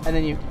lines, and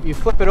then you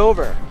flip it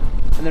over,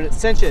 and then it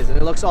cinches, and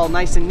it looks all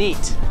nice and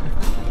neat.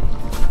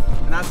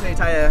 And that's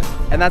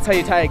how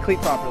you tie a cleat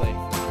properly.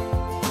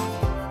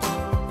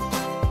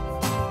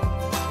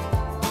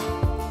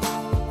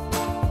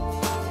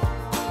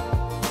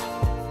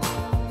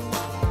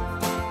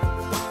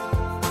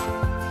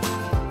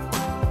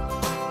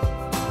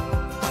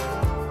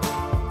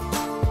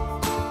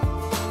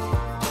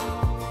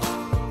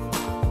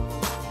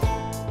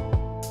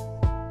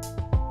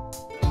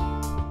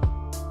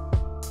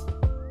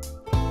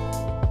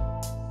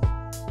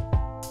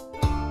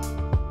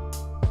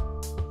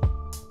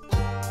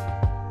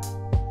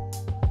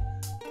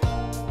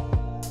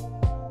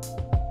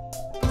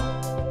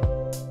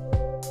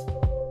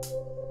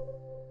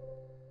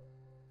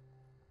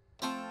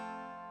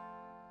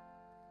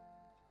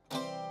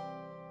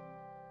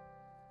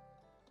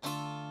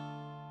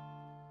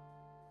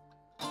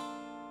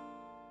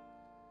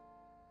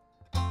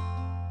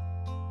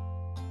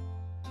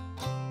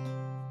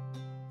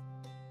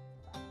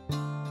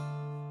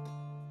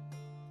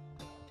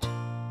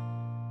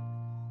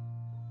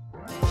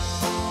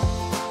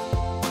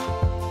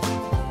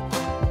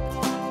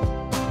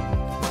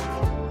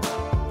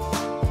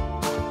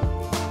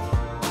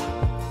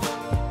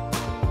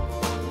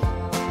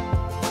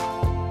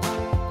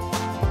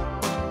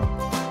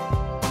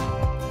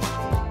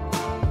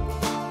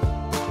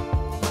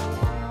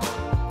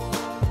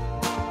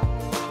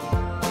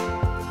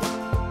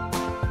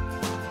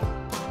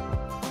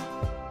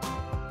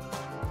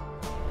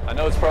 I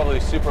know it's probably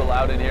super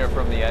loud in here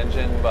from the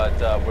engine, but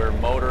we're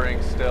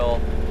motoring still.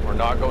 We're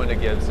not going to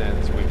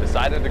Gibson's. We've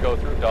decided to go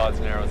through Dodds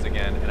Narrows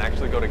again and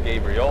actually go to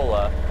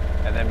Gabriola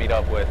and then meet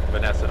up with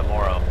Vanessa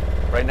tomorrow.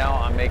 Right now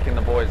I'm making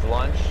the boys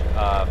lunch.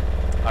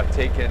 I've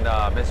taken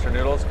Mr.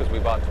 Noodles because we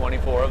bought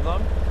 24 of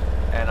them,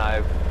 and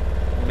I've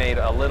made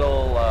a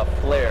little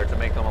flair to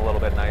make them a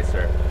little bit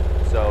nicer.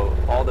 So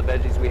all the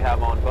veggies we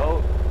have on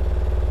boat,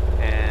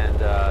 and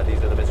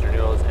these are the Mr.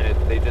 Noodles, and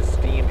they just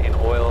steam in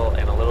oil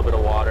and a little bit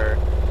of water.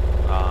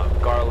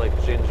 Garlic,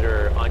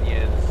 ginger,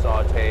 onions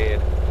sauteed,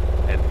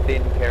 and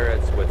thin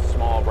carrots with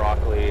small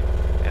broccoli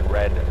and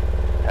red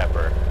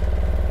pepper.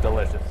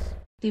 Delicious.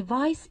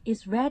 Device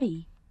is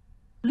ready.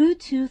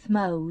 Bluetooth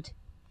mode.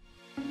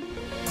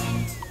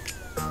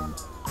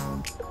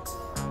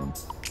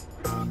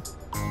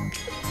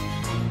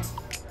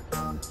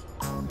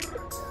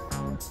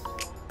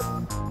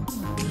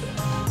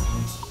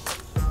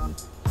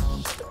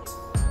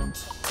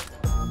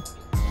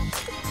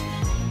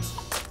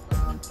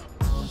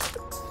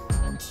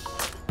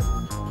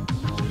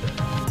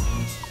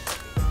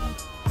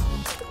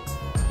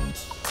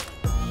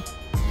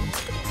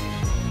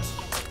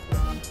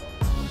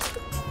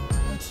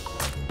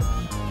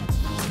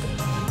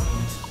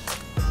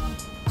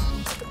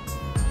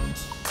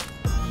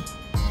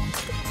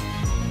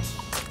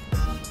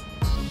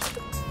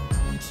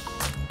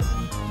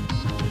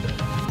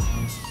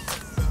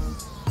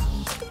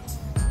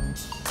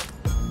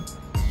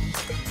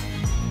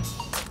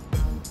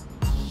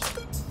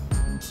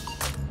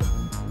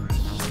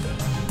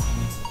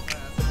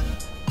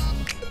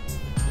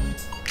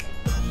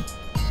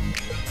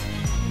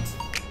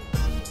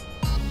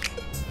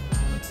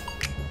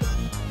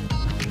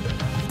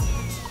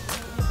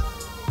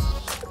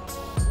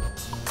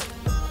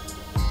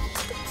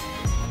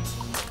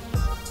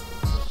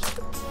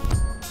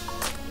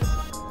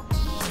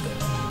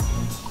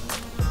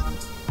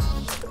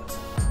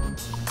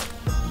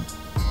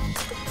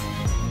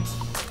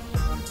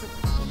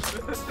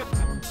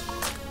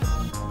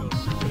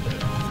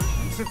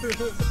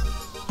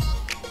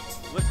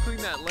 Let's clean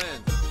that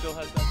lens. It still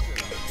has that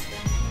shit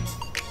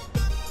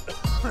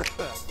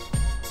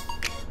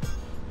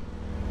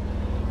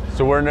on.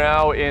 So we're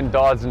now in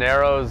Dodds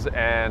Narrows,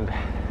 and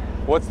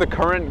what's the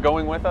current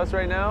going with us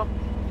right now?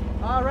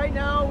 Right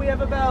now we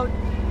have about,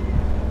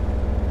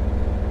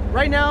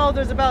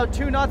 there's about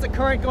 2 knots of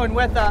current going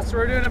with us.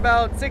 We're doing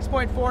about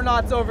 6.4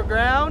 knots over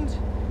ground.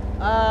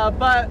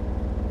 But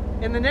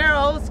in the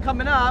Narrows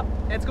coming up,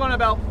 it's going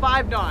about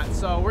 5 knots.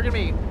 So we're gonna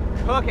be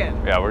cooking.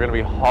 Yeah, we're gonna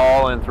be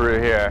hauling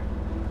through here.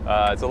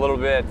 It's a little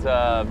bit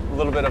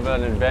of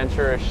an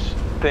adventure-ish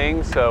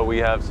thing. So we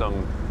have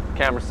some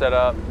camera set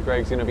up.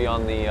 Greg's gonna be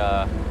on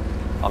the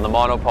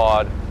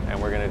monopod,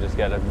 and we're gonna just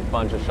get a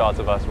bunch of shots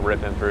of us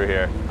ripping through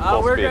here.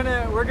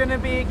 We're gonna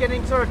be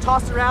getting sort of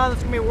tossed around.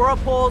 There's gonna be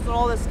whirlpools and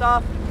all this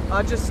stuff.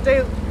 Just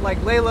stay,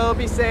 lay low,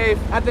 be safe.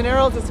 At the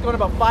Narrows, it's going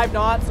about 5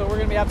 knots, so we're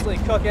gonna be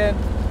absolutely cooking.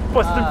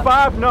 Busting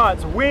 5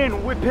 knots,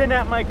 wind whipping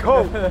at my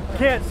coat.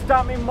 Can't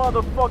stop me,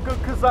 motherfucker,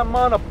 cause I'm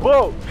on a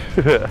boat.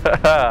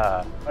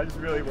 I just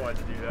really wanted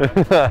to do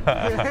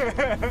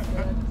that.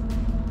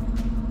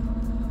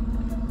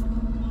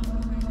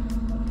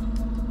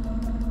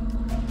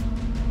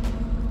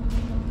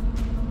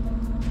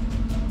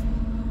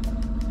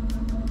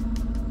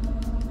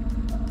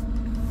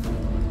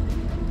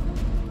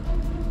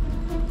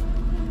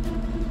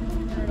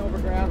 Over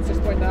ground,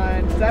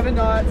 6.9, 7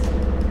 knots.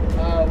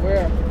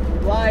 We're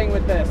flying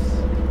with this.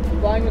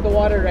 Flying with the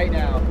water right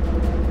now.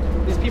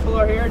 These people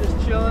are here just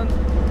chilling.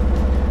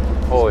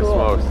 Holy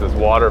smokes, this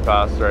water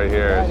pass right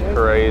here is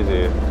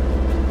crazy.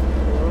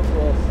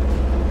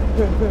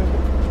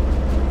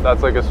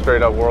 That's like a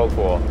straight up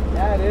whirlpool.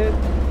 Yeah, it is.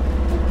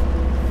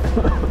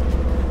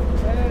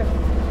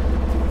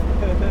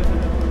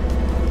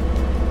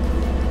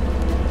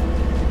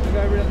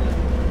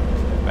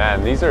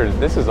 Man,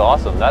 this is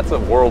awesome. That's a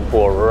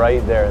whirlpool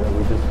right there that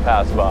we just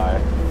passed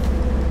by.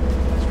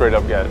 Straight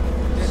up get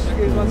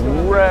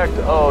wrecked.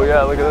 Oh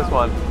yeah, look at this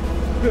one.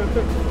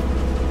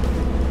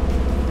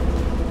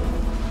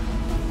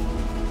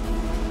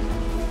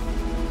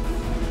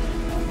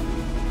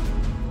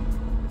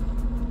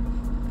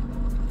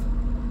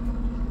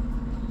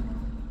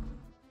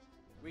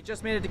 We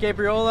just made it to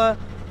Gabriola.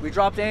 We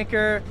dropped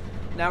anchor.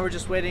 Now we're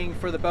just waiting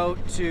for the boat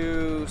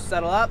to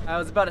settle up. It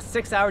was about a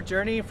 6-hour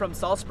journey from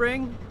Salt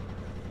Spring.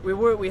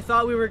 We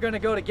thought we were going to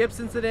go to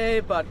Gibson today,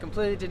 but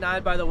completely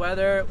denied by the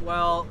weather.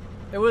 Well,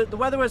 the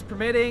weather was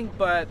permitting,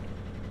 but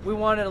we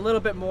wanted a little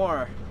bit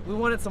more. We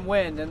wanted some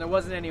wind, and there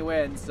wasn't any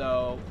wind,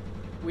 so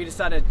we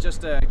decided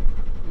just to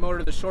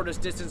motor the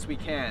shortest distance we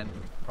can.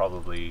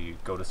 Probably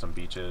go to some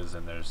beaches,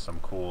 and there's some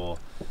cool,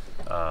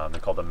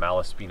 they're called the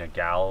Malaspina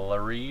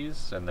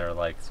Galleries, and they're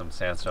like some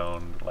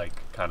sandstone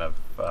kind of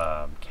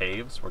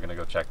caves. We're gonna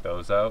go check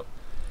those out.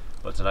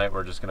 But tonight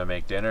we're just gonna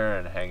make dinner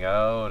and hang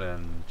out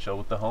and chill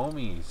with the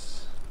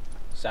homies.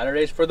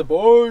 Saturdays for the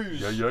boys!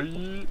 Yeah, yeah.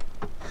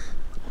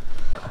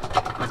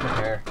 Here's my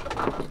hair.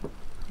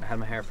 I had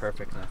my hair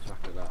perfect and I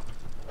fucked it up.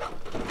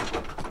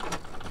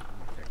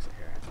 Fix it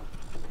here.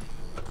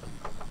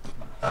 See,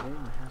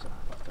 my hair's all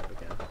fucked up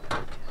again.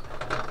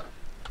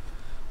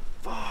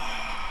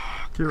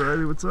 Fuck! Okay,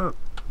 Riley, what's up?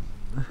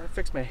 I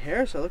fixed my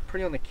hair so I look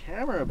pretty on the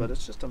camera, but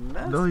it's just a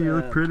mess. No, you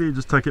look pretty.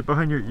 Just tuck it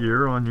behind your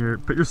ear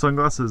put your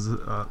sunglasses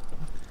up.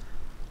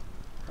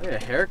 I need a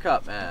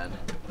haircut, man.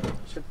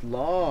 Shit's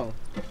long.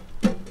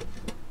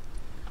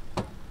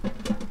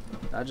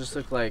 I just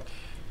look like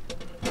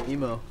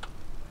emo.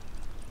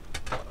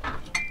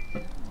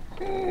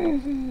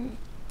 I'm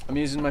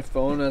using my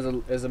phone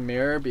as a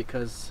mirror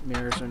because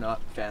mirrors are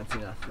not fancy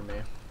enough for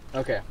me.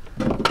 Okay.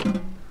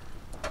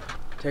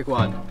 Take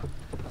one.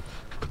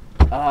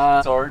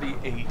 It's already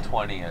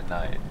 8:20 at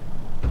night.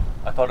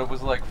 I thought it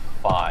was like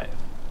 5.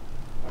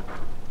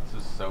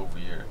 This is so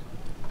weird.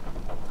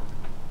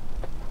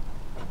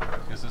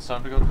 Guess it's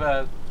time to go to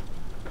bed.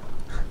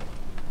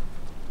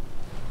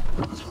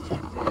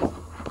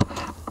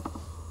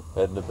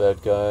 Heading to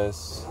bed,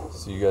 guys.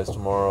 See you guys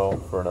tomorrow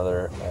for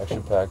another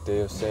action-packed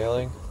day of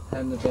sailing.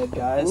 Heading to bed,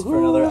 guys, for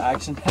another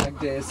action-packed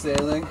day of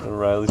sailing. And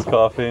Riley's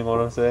copying what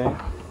I'm saying.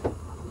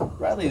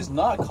 Riley is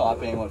not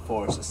copying what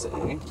Forrest is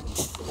saying.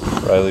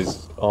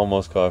 Riley's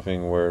almost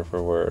copying word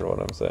for word what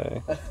I'm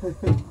saying. I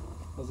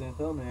was gonna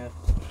film it.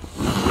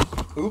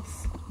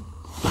 Oops.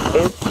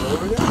 Oops.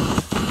 Over there.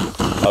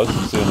 I was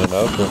just doing an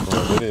outro for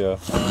my video.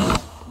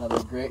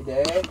 Another great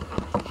day.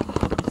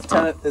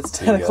 It's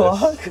 10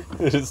 o'clock.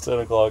 It is 10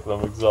 o'clock and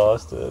I'm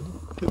exhausted.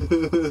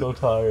 So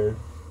tired.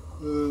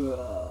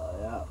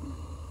 Yeah.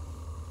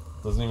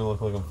 Doesn't even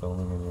look like I'm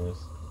filming in yours.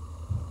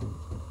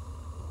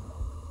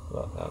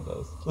 Well, now it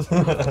does.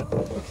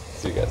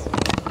 See you guys.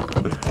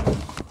 I'm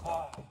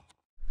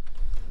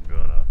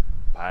gonna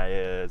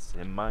pass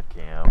in my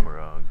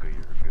camera.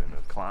 You're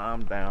gonna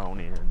climb down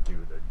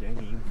into the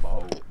dinghy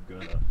boat.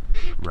 Gonna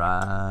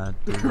ride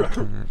till I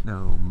can't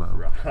no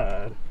more.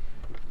 Ride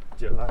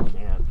till I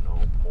can't no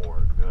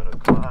more. Gonna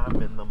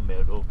climb in the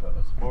middle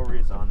cause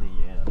Forrest on the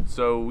end.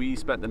 So we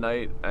spent the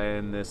night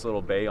in this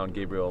little bay on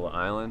Gabriola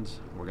Island.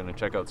 We're gonna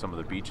check out some of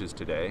the beaches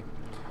today.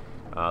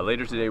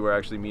 Later today we're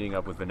actually meeting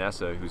up with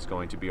Vanessa, who's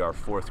going to be our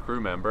 4th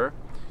crew member,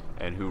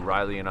 and who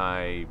Riley and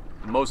I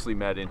mostly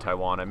met in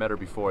Taiwan. I met her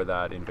before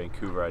that in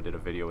Vancouver. I did a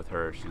video with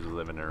her. She was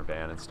living in her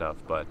van and stuff,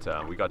 but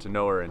we got to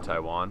know her in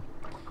Taiwan,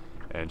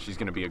 and she's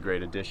going to be a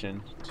great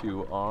addition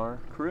to our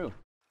crew.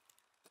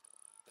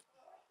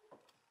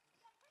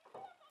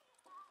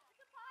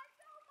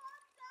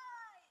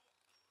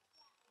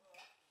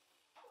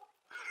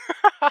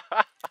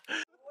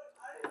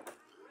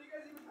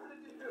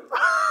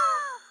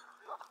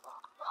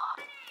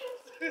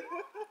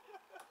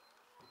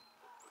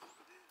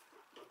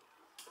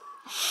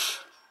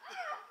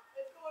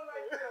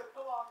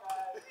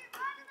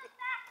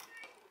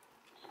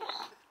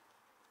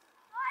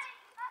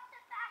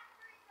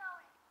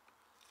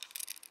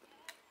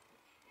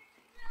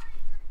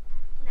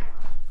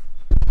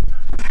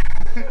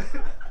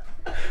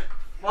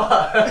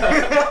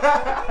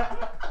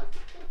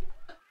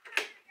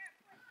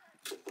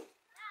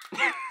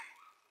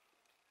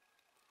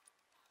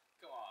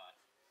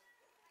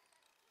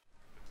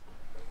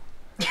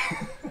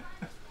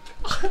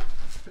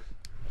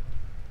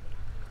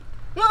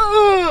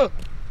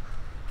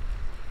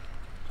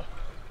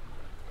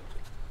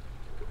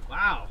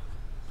 Wow.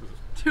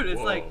 Dude,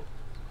 it's like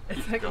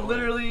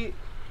literally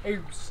a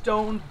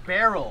stone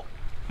barrel.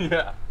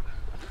 Yeah.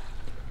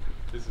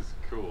 This is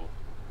cool.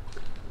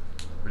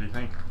 What do you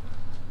think?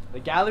 The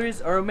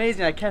galleries are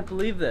amazing. I can't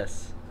believe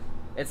this.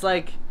 It's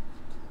like,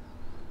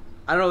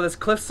 I don't know, this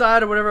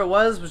cliffside or whatever it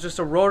was just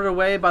eroded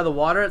away by the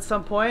water at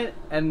some point,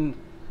 and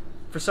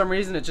for some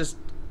reason it just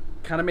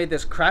kind of made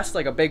this crest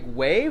like a big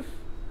wave.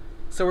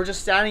 So we're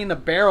just standing in the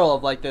barrel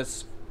of like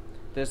this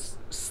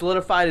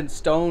solidified in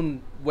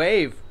stone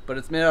wave, but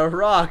it's made out of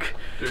rock.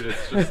 Dude,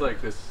 it's just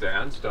like this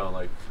sandstone,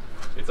 like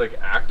it's like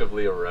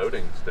actively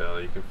eroding still.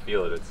 You can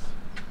feel it. It's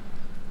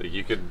like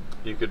you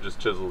could just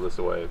chisel this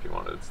away if you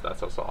wanted.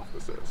 That's how soft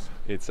this is.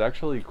 It's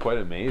actually quite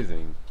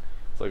amazing.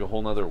 It's like a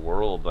whole nother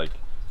world, like,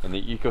 and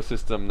the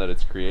ecosystem that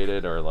it's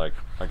created, or like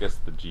I guess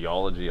the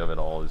geology of it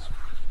all is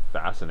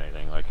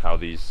fascinating. Like how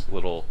these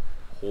little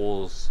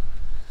holes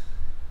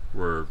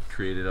were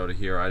created out of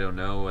here. I don't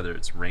know whether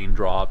it's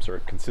raindrops or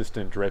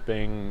consistent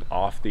dripping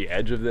off the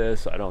edge of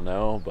this. I don't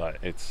know, but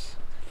it's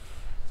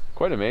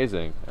quite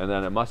amazing. And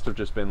then it must have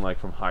just been like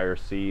from higher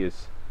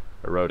seas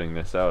eroding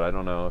this out. I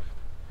don't know if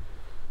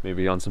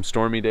maybe on some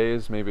stormy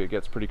days, maybe it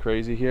gets pretty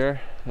crazy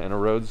here and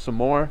erodes some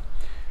more.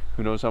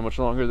 Who knows how much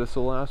longer this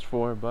will last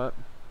for, but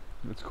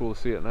it's cool to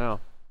see it now.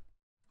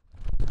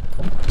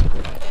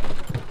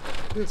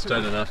 It's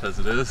tight enough as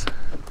it is.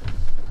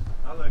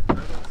 I like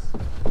turtles.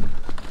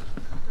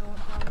 Don't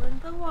fall in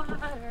the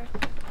water.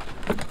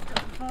 Don't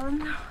fall in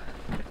the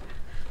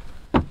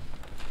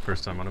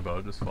First time on a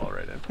boat, just fall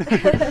right in.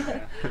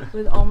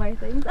 With all my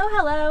things. Oh,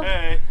 hello.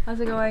 Hey. How's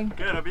it going?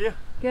 Good, how are you?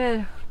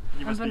 Good.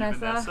 You must I'm be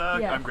Vanessa.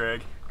 Yes. I'm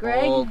Greg.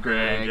 Greg? Old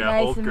Greg, yeah,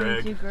 nice old to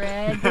Greg. meet you,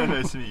 Greg.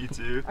 Nice to meet you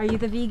too. Are you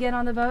the vegan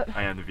on the boat?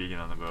 I am the vegan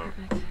on the boat.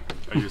 Perfect.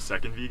 Are you a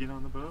second vegan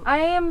on the boat? I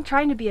am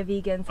trying to be a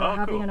vegan, so Oh,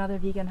 having cool. another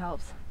vegan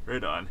helps.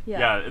 Right on. Yeah.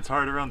 Yeah, it's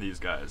hard around these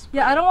guys.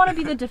 Yeah, I don't want to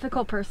be the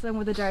difficult person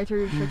with a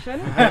dietary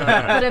restriction,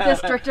 but if a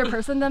stricter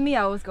person than me,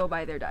 I always go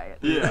by their diet.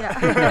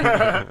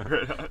 Yeah.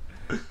 Right on.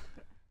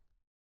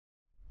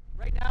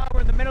 Right now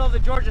we're in the middle of the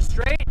Georgia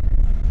Strait,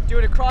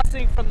 doing a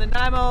crossing from the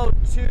Nanaimo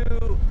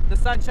to the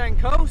Sunshine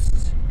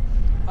Coast,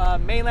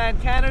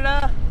 mainland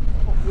Canada.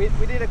 We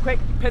did a quick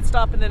pit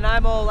stop in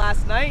Nanaimo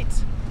last night,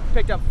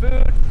 picked up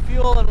food,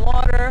 fuel and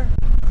water,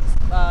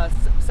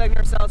 setting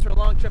ourselves for a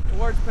long trip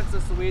towards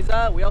Princess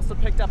Louisa. We also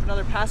picked up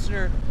another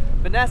passenger,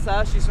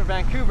 Vanessa. She's from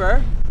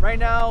Vancouver. Right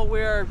now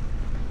we're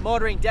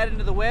motoring dead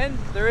into the wind.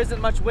 There isn't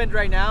much wind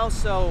right now,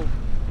 so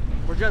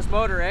we're just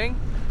motoring.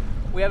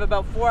 We have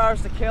about 4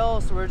 hours to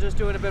kill, so we're just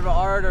doing a bit of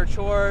art or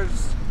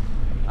chores.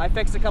 I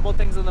fixed a couple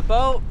things on the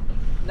boat.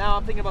 Now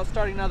I'm thinking about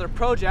starting another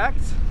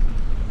project.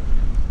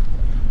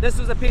 This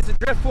was a piece of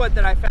driftwood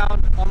that I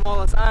found on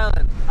Wallace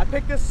Island. I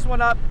picked this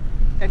one up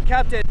and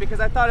kept it because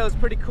I thought it was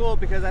pretty cool,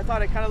 because I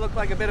thought it kind of looked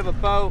like a bit of a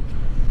boat.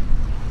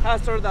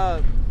 Has sort of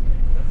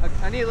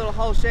a neat little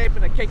hull shape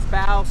and a kick's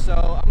bow,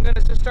 so I'm gonna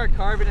just start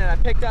carving it. I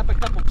picked up a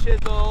couple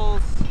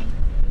chisels,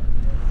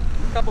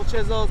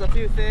 a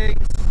few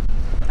things,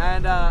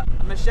 and a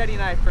machete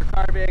knife for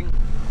carving.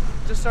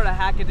 Just sort of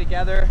hack it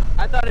together.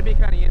 I thought it'd be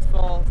kind of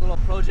useful, a little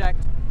project.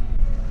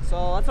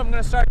 So that's what I'm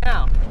gonna start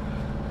now.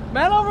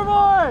 Man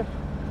overboard!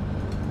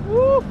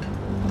 Woo!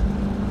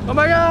 Oh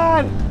my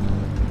god!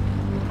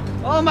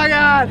 Oh my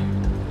god!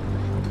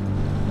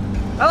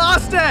 I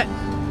lost it!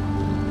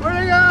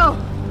 Where'd it go?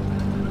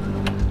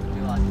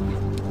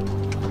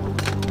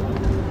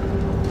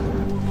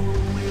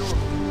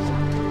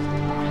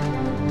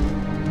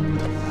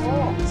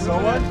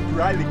 Someone?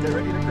 Riley, get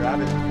ready to grab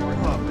it.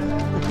 Oh man.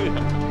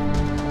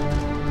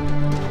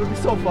 It would be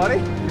so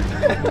funny.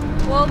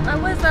 Well, I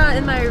was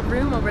in my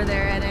room over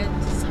there and I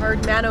just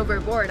heard man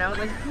overboard. I was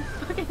like,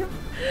 fucking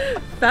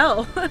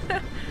fell.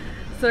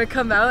 So I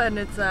come out and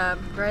it's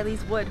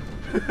Riley's wood.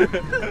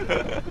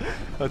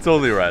 That's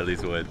only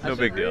Riley's wood. No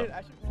big deal.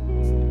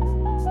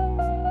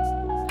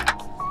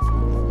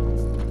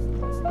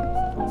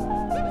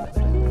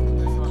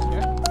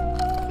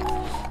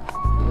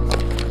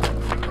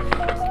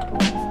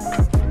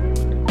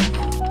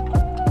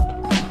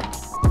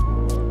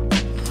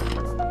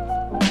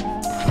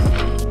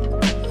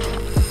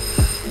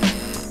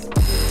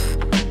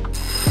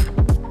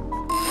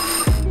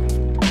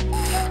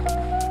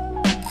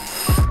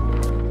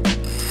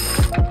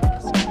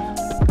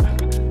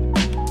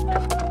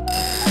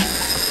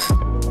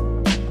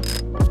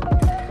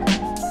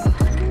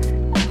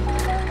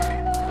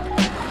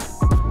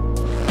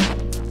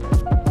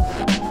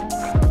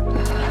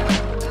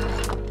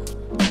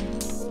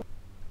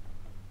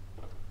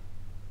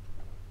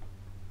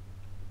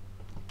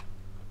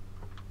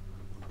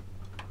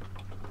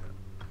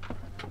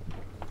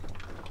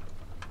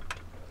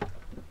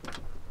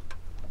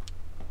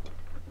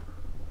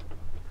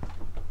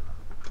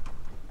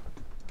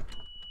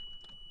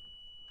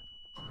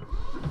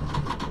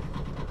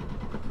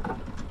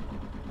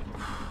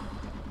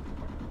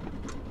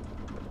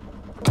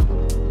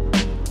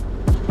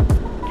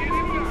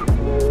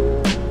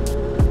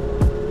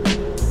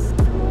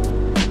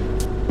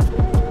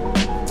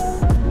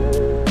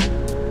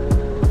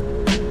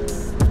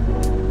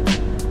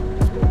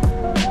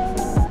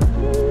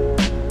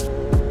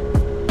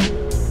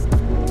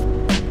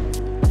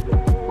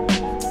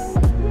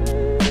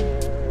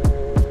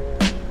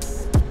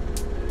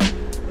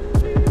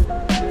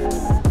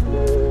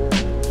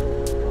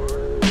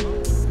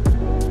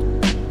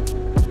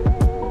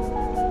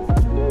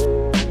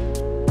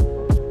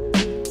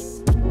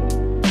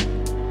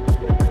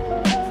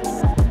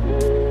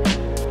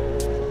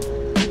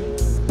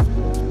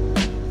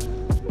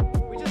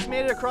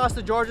 across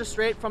the Georgia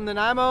Strait from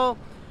Nanaimo.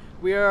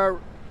 We are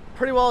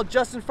pretty well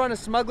just in front of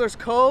Smuggler's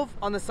Cove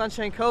on the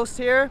Sunshine Coast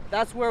here.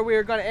 That's where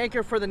we're going to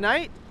anchor for the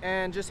night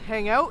and just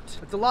hang out.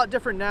 It's a lot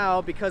different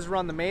now because we're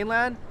on the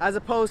mainland as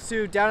opposed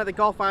to down at the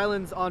Gulf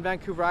Islands on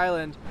Vancouver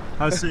Island.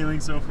 How's sailing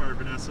so far,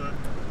 Vanessa?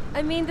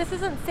 I mean, this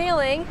isn't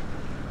sailing,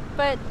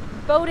 but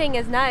boating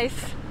is nice.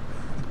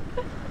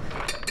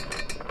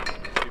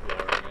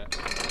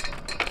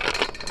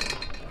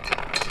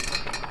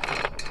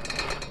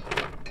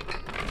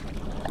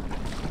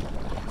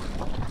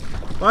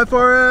 Bye,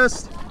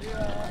 Forrest!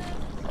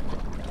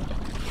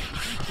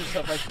 Just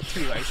like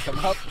 2 legs come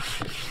up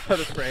out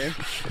of frame.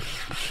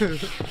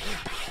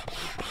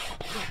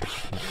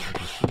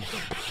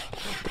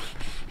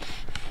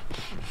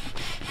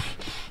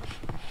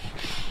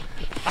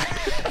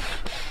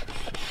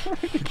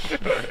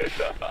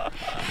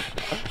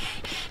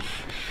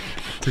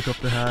 Take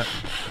off the hat.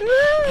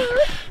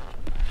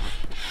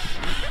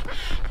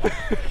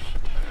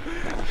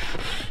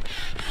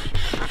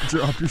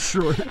 Drop your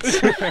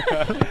shorts.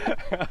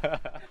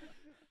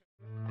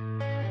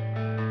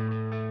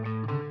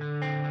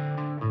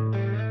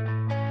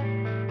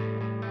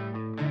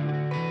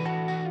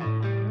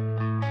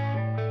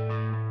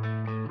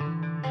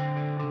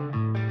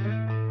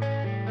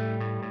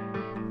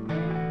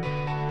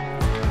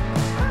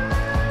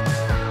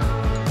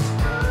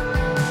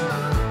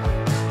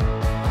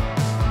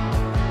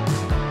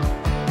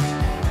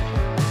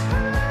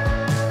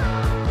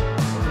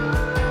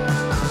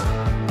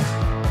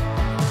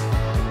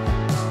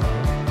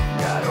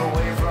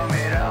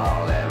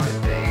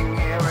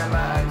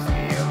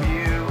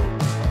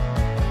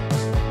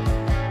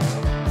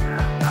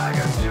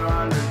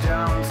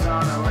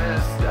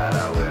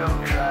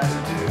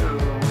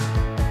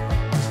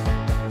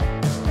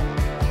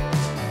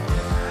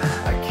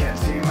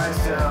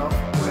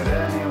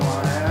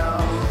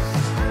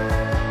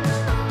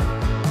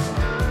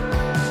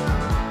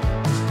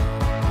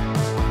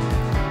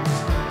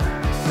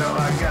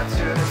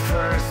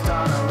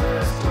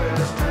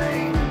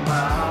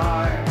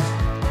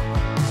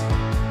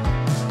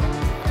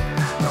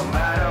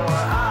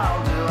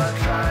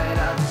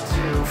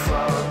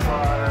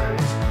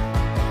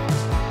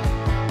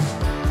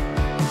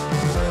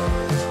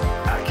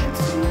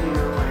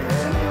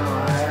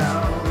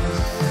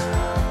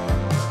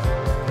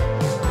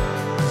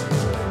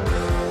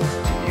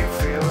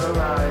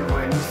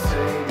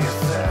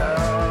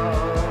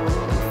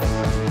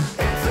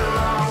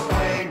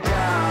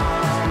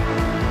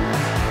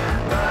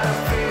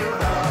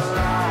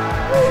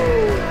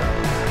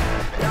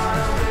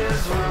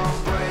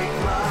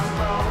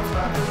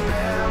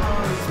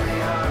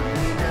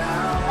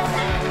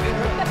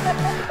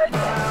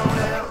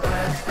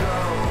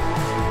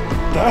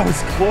 That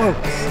was close.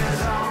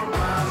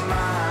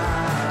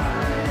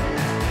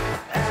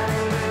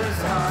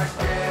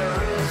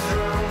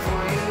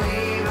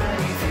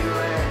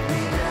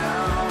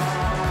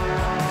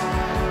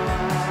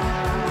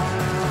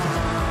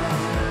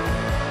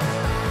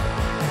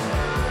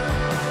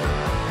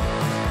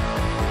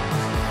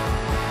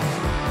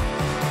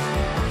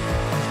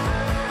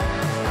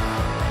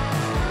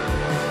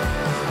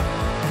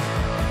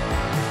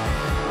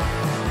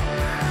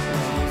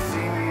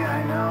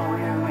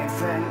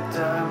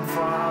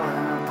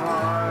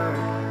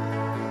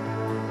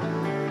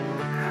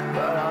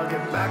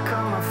 Back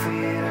on my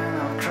feet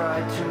and I'll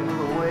try to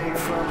move away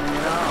from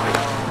it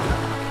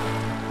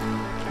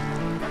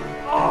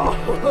all.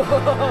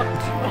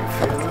 Do you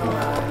feel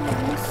alive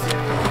when you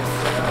say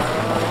it's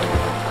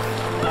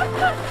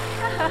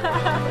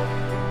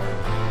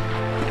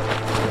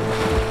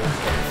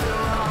a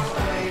long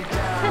way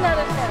down. 10 out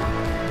of 10.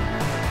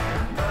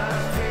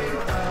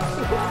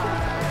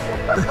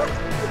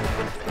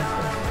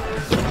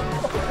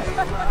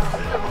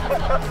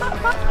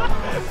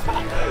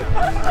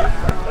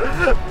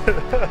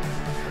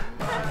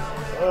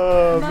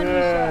 Oh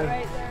man.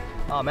 Right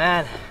oh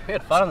man, we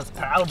had fun on this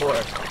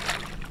paddleboard.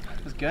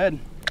 It was good.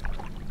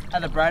 I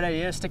had the bright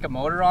idea to stick a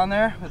motor on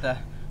there with the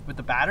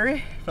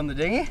battery from the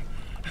dinghy.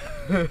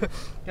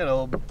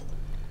 Gotta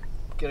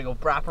go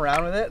wrap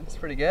around with it. It's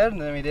pretty good.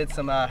 And then we did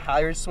some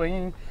halyard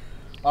swinging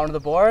onto the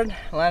board.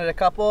 Landed a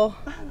couple,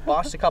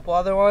 boshed a couple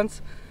other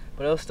ones,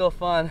 but it was still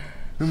fun.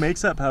 Who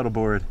makes that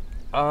paddleboard?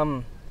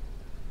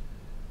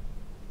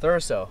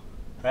 Thurso,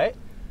 right?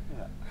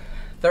 Yeah.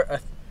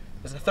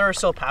 It's a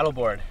Thurso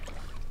paddleboard.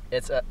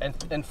 It's an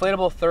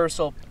inflatable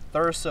Thurso.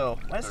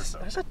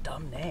 That's a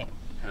dumb name.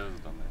 It is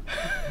a dumb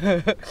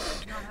name.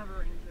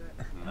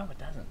 No, it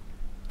doesn't.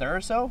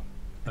 Thurso?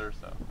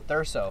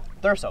 Thurso.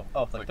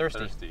 Oh, like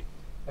thirsty.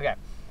 Okay.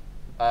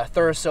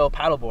 Thurso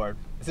paddleboard.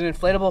 It's an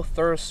inflatable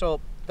Thurso.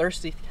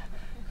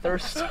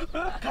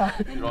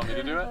 You want me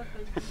to do it?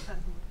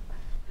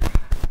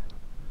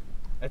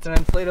 It's an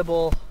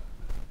inflatable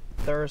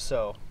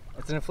Thurso.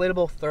 It's an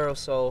inflatable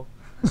Thurso.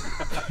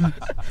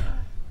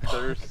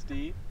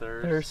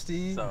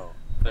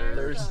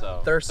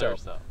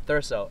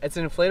 Thirso. It's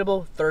an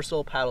inflatable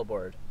Thurso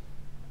paddleboard.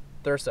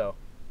 Thurso.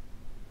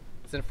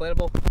 It's an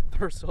inflatable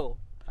Thurso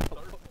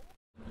paddleboard.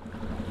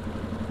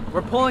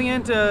 We're pulling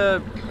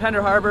into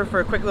Pender Harbor for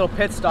a quick little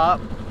pit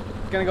stop.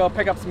 Gonna go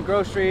pick up some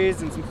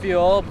groceries and some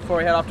fuel before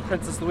we head off to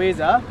Princess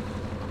Louisa.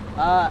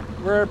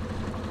 We're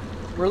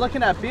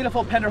looking at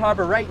beautiful Pender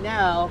Harbor right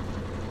now,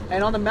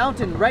 and on the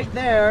mountain right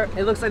there,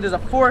 it looks like there's a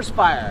forest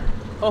fire.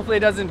 Hopefully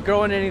it doesn't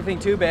grow into anything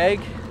too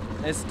big.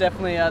 It's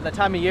definitely the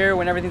time of year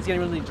when everything's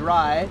getting really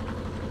dry,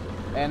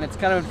 and it's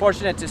kind of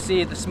unfortunate to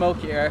see the smoke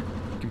here.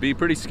 It can be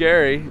pretty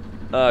scary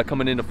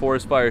coming into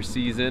forest fire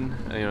season.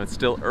 You know, it's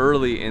still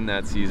early in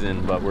that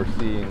season, but we're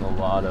seeing a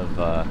lot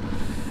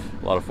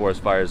of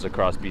forest fires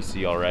across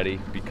BC already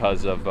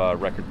because of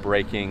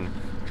record-breaking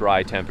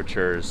dry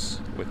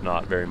temperatures with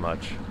not very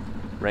much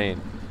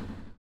rain.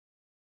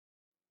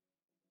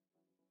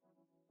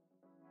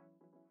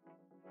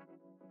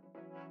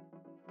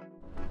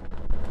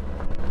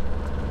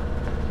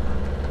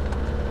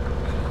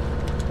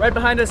 Right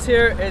behind us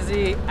here is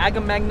the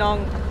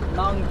Agamemnon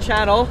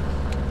Channel,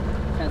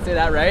 can't say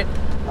that right,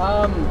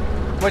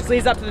 which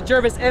leads up to the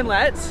Jervis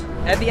Inlet.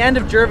 At the end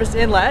of Jervis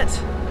Inlet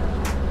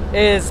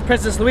is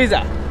Princess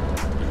Louisa.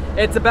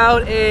 It's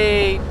about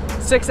a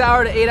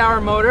 6-hour to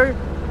 8-hour motor,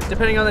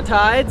 depending on the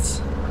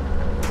tides.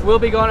 We'll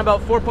be going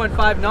about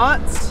 4.5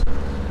 knots.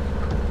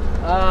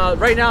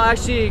 Right now,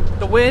 actually,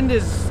 the wind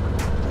is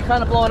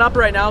kind of blowing up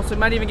right now, so we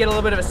might even get a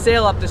little bit of a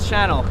sail up this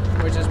channel,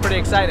 which is pretty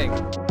exciting.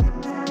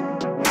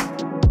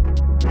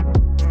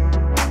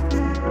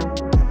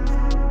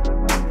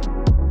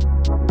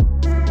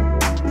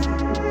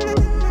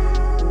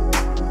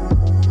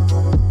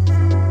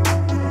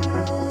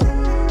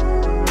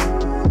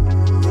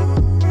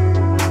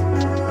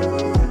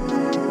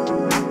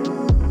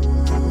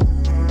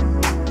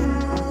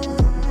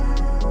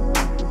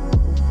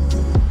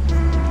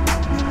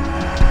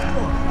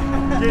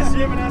 See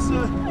you,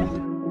 Vanessa.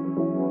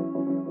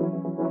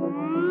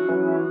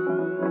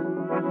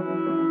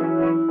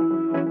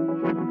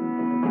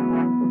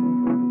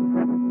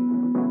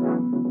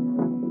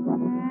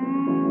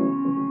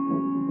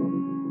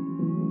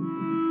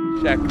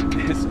 Check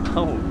this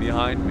out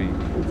behind me.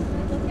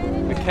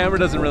 The camera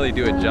doesn't really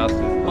do it justice.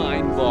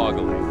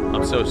 Mind-boggling.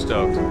 I'm so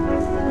stoked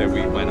that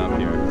we went up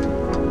here.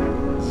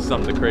 This is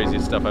some of the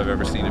craziest stuff I've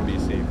ever seen in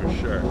BC, for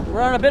sure.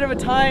 We're on a bit of a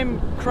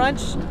time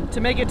crunch to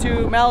make it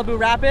to Malibu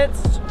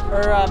Rapids,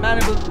 or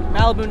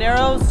Malibu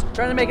Narrows.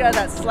 Trying to make it at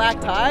that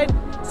slack tide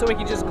so we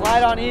can just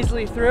glide on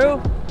easily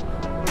through.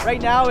 Right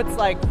now it's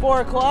like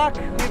 4 o'clock.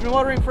 We've been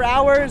motoring for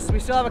hours. We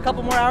still have a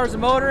couple more hours of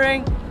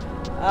motoring.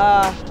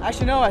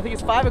 Actually no, I think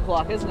it's 5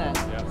 o'clock, isn't it?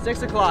 Yeah.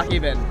 6 o'clock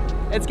even.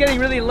 It's getting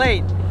really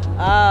late.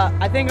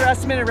 I think our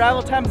estimated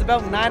arrival time is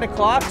about 9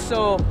 o'clock,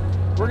 so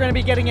we're gonna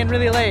be getting in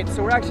really late.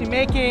 So we're actually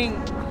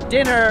making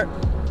dinner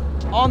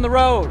on the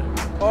road,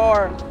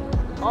 or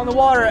on the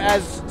water,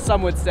 as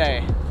some would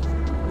say.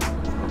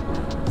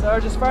 So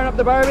we're just firing up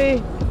the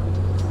Barbie.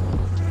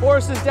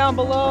 Forrest is down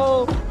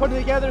below, putting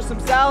together some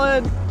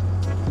salad.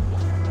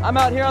 I'm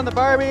out here on the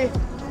Barbie.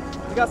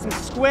 We got some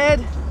squid.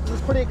 This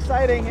is pretty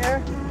exciting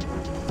here.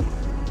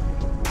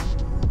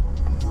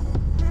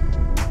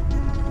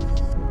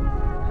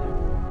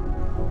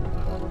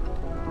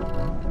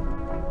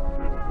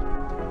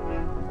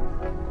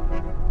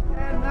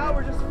 And now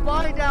we're just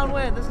flying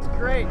downwind. This is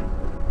great.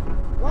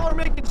 While we're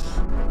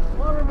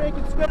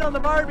making squid on the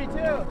Barbie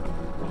too.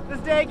 This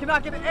day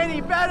cannot get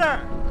any better.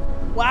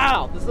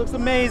 Wow, this looks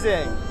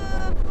amazing.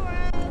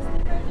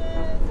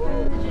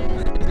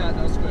 He's got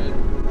no squid,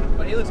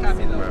 but he looks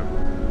happy though.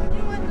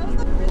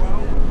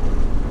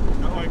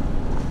 Not like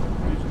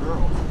these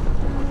girls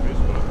on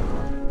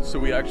Facebook. So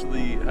we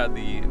actually had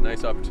the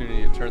nice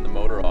opportunity to turn the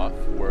motor off.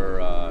 We're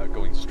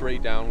going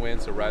straight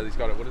downwind, so Riley's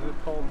got it, what is it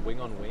called? Wing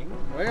on wing?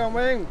 Wing on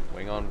wing.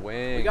 Wing on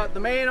wing. We got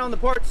the main on the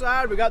port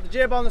side, we got the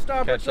jib on the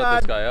starboard Can't side.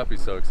 shut this guy up,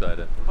 he's so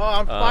excited. Oh,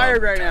 I'm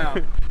fired right now.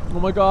 Oh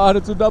my god,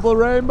 it's a double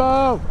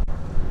rainbow!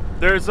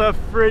 There's a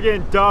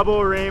friggin'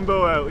 double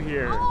rainbow out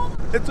here.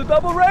 It's a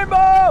double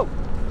rainbow!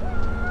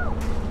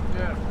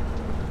 Yeah.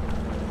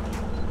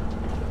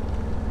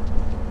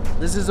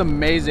 This is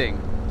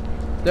amazing.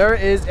 There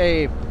is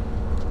a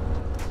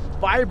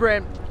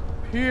vibrant,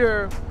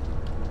 pure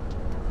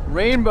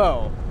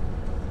rainbow.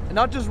 And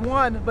not just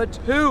one, but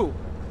two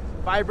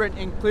vibrant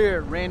and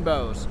clear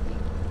rainbows.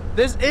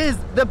 This is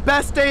the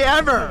best day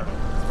ever.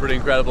 It's pretty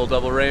incredible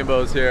double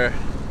rainbows here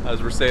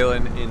as we're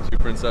sailing into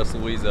Princess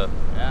Louisa.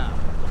 Yeah.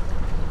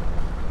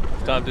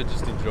 It's time to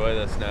just enjoy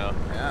this now.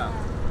 Yeah.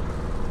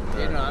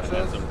 Eat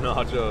nachos? Some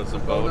nachos,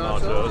 some boat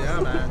nachos. Yeah,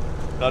 man.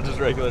 Not just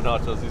regular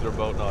nachos, these are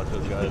boat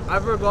nachos, guys. I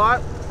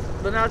forgot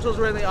the nachos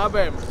were in the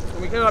oven.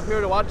 And we came up here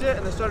to watch it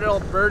and they started all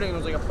burning. It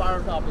was like a fire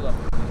on top of them.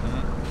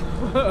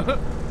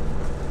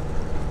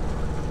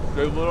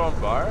 They lit on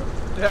fire?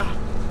 Yeah.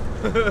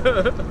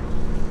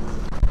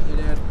 You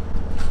did.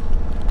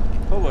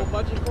 Oh, look.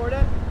 We'll bungee cord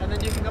it and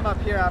then you can come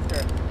up here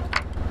after.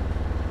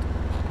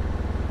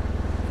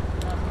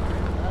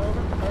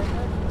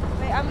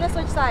 Wait, I'm gonna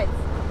switch sides.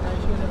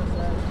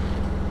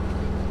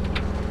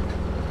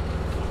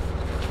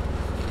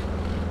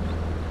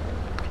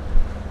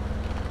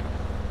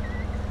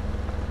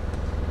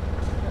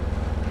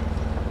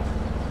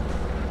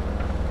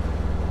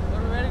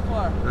 When we're ready,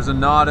 There's a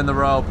knot in the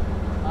rope.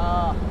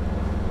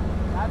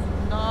 That's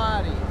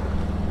naughty.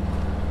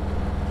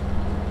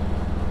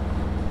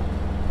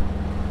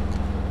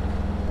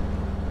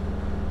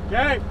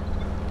 Okay.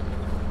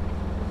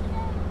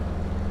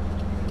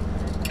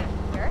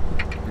 Here?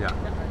 Yeah.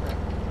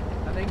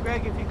 And then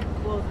Greg, if you can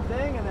close the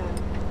thing, and then,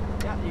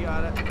 yeah, you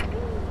got it.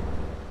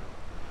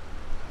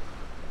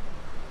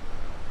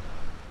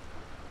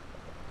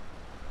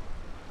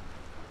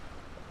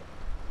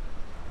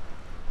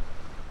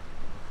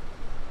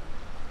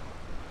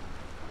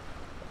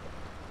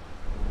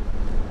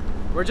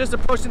 We're just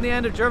approaching the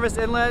end of Jervis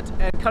Inlet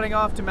and cutting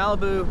off to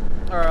Malibu,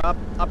 or up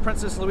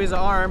Princess Louisa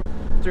Arm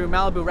through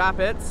Malibu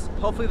Rapids.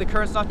 Hopefully the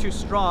current's not too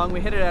strong.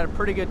 We hit it at a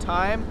pretty good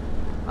time.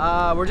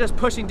 We're just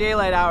pushing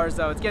daylight hours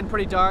though. It's getting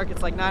pretty dark.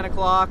 It's like 9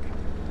 o'clock.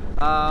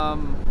 But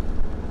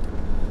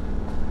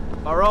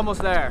we're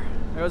almost there.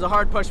 It was a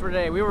hard push for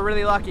today. We were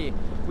really lucky.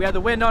 We had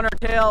the wind on our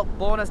tail,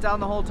 blowing us down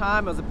the whole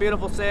time. It was a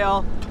beautiful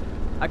sail.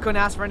 I couldn't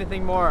ask for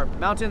anything more.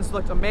 Mountains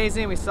looked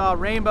amazing. We saw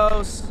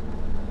rainbows.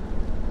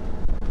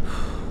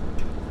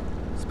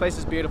 This place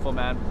is beautiful,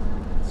 man.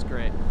 It's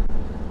great.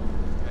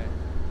 Okay.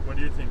 What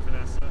do you think,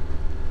 Vanessa?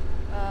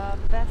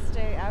 Best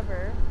day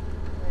ever.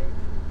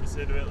 You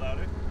say it a bit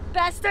louder.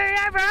 Best day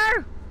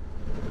ever!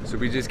 So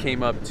we just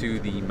came up to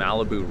the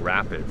Malibu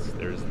Rapids.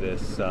 There's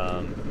this,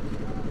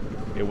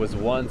 it was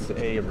once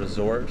a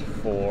resort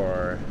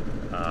for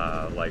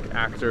like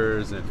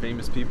actors and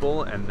famous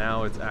people, and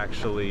now it's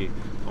actually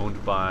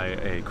owned by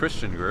a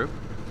Christian group.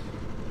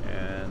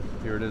 And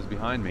here it is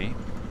behind me.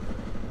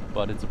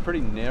 But it's a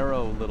pretty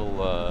narrow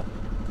little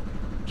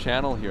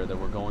channel here that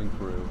we're going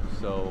through.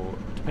 So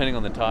depending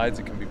on the tides,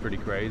 it can be pretty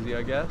crazy,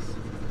 I guess.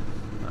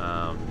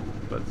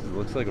 But it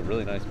looks like a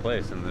really nice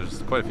place, and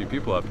there's quite a few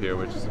people up here,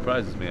 which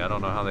surprises me. I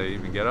don't know how they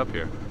even get up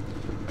here.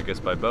 I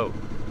guess by boat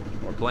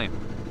or plane.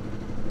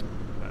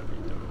 That'd be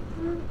dope.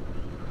 There's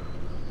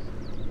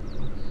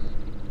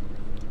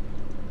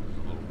a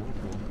little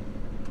whirlpool.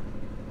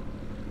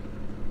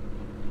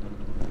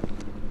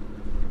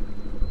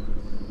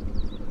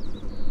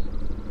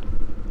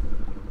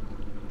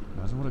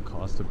 Imagine what it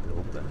costs to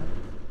build that.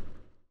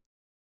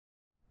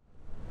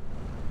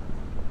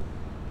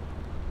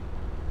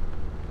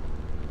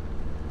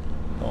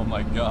 Oh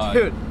my god.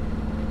 Dude,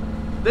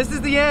 this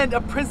is the end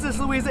of Princess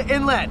Louisa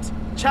Inlet.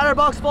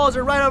 Chatterbox Falls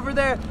are right over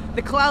there.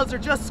 The clouds are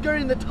just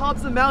skirting the tops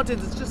of the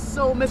mountains. It's just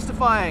so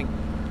mystifying.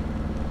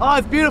 Oh,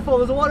 it's beautiful.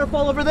 There's a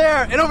waterfall over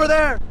there, and over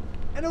there,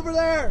 and over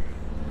there.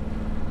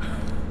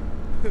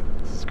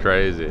 This is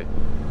crazy.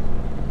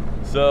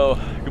 So,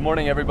 good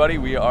morning everybody.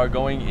 We are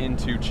going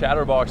into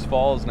Chatterbox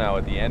Falls now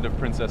at the end of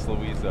Princess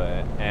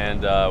Louisa.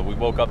 And we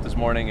woke up this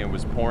morning, it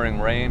was pouring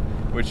rain,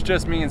 which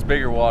just means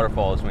bigger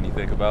waterfalls when you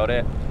think about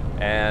it.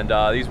 And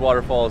these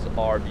waterfalls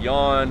are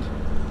beyond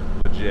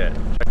legit.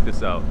 Check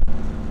this out.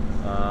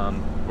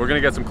 We're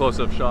gonna get some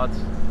close-up shots,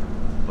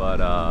 but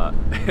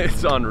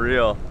it's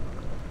unreal.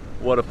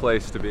 What a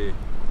place to be.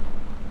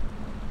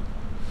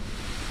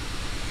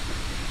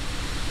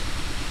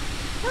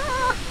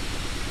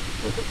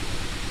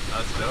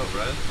 That's dope,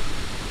 right?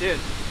 Dude,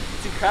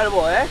 it's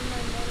incredible, eh?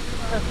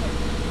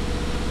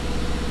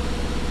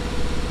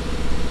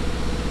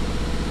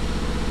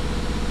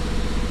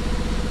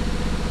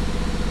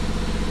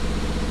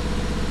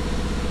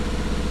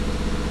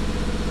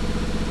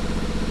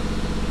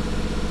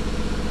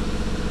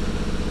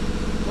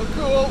 Look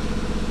cool.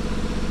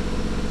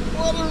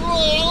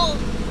 Waterfall.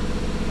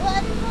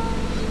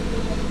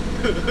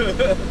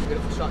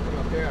 Beautiful shot coming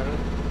up here. I don't know.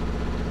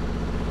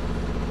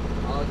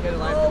 I'll get a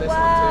line for this one too.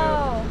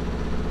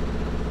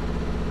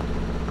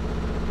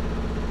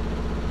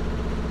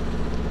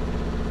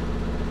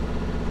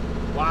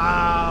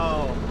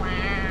 Wow.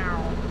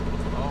 Wow.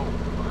 Oh,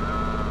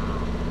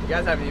 wow. You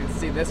guys haven't even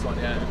seen this one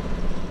yet.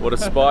 What a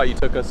spot you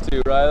took us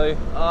to, Riley.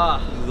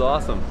 Ah, this is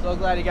awesome. So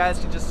glad you guys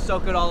can just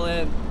soak it all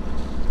in.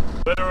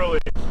 Literally.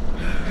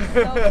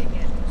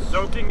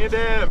 Soaking it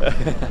in.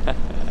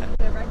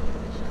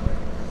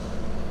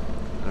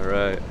 All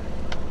right.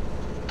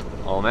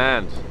 Oh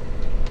man.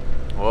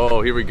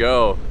 Whoa, here we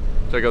go.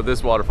 Check out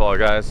this waterfall,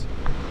 guys.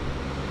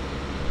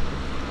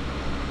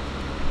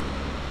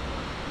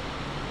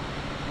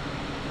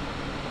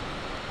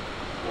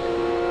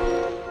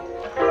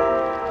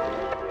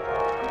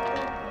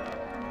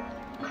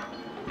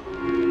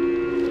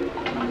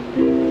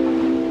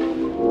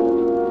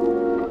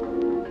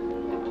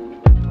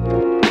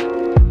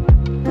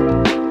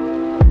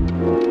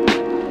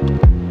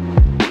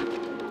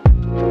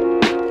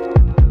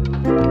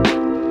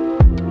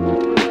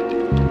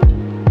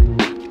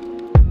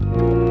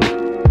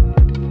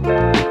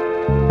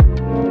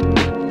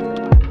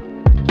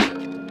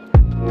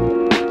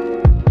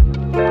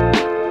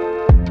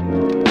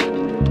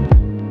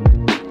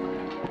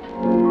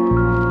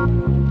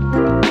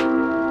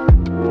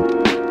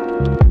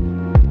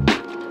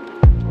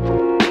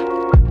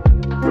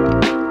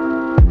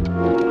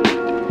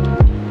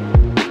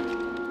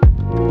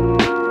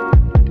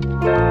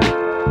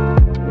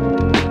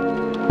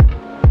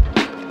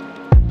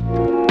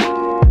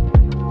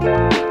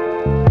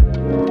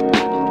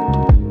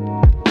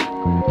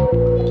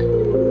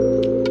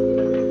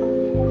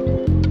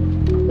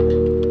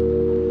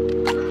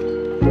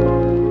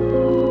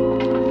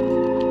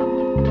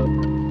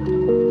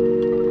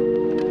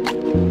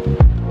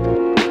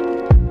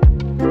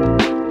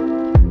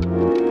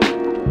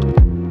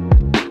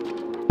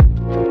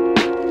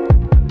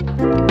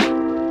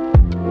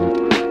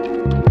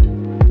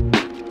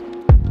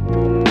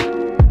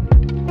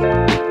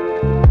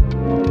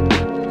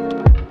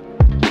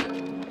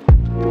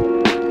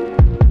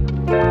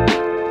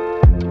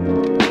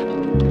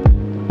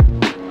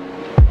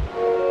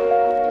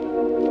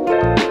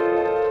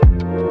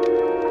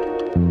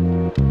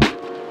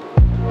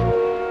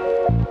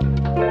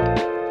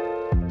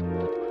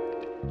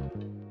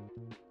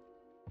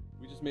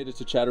 made it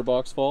to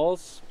Chatterbox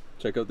Falls.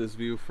 Check out this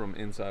view from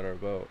inside our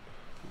boat.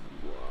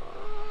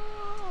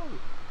 Whoa!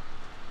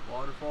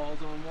 Waterfalls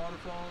on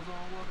waterfalls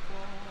on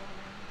waterfalls.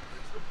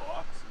 There's the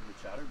box in the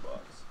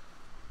Chatterbox.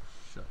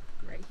 Shut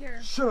up, Right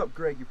here. Shut up,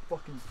 Greg, you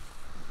fucking...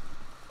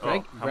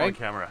 Greg, I'm on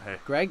camera, hey.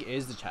 Greg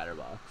is the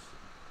Chatterbox.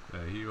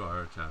 Yeah, you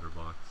are a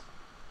Chatterbox.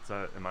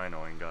 Am I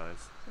annoying,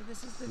 guys? So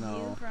this is the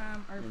view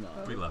from our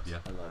boat. We love you.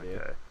 I love you.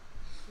 Okay.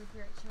 We're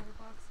here at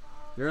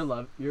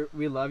Chatterbox Falls.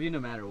 We love you no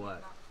matter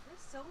what.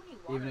 There's so many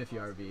Even if you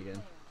are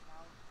vegan.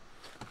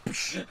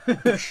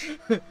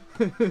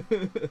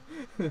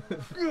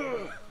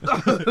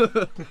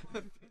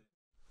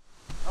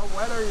 How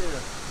wet are you?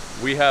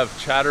 We have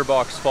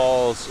Chatterbox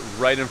Falls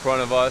right in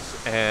front of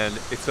us, and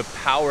it's a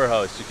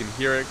powerhouse. You can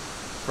hear it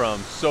from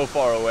so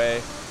far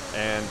away,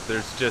 and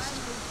there's just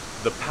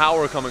the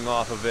power coming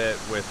off of it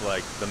with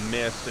like the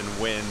mist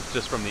and wind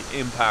just from the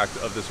impact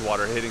of this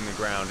water hitting the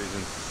ground is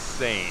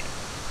insane.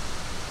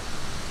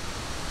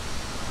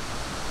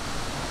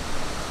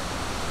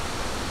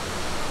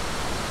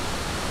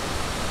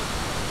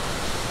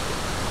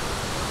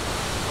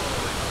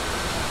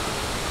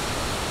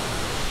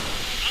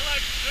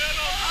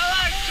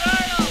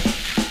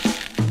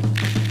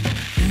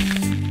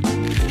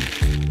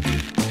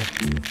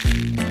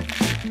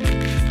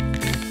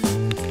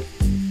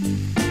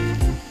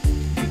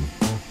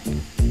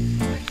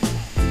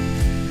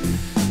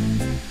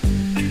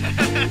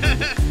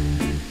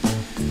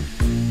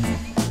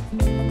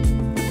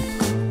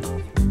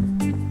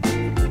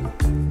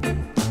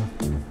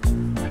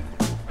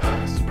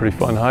 Pretty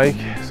fun hike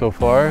so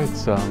far.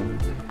 It's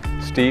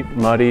steep,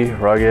 muddy,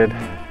 rugged,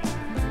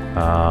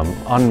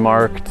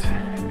 unmarked,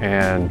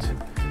 and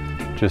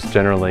just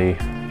generally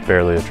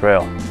barely a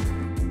trail.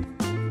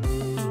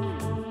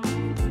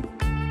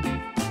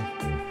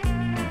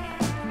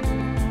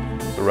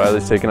 So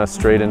Riley's taking us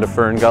straight into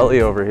Fern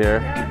Gully over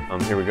here.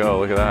 Here we go,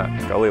 look at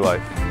that, gully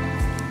life.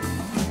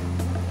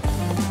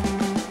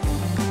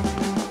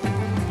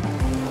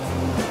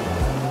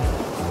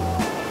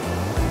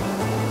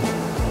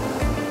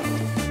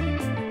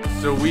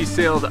 So we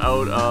sailed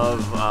out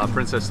of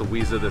Princess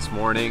Louisa this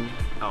morning,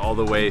 all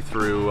the way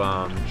through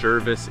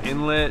Jervis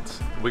Inlet.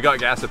 We got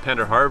gas at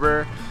Pender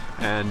Harbor,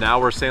 and now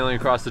we're sailing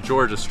across the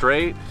Georgia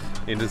Strait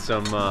into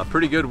some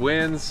pretty good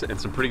winds and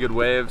some pretty good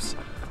waves.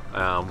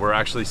 We're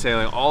actually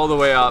sailing all the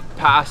way up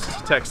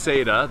past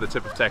Texada, the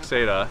tip of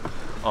Texada,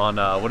 on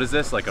what is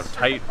this? Like a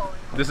tight,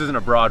 this isn't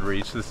a broad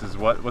reach, this is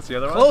what's the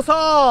other one? Close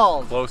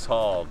hauled! Close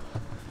hauled.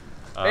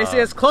 Basically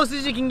as close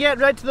as you can get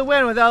right to the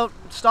wind without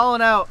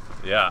stalling out.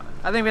 Yeah.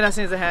 I think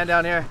Vanessa needs a hand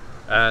down here.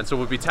 And so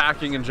we'll be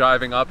tacking and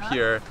jiving up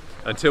here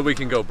until we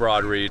can go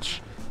broad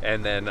reach,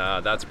 and then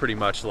that's pretty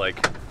much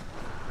like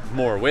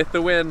more with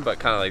the wind, but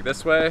kind of like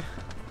this way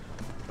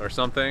or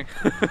something.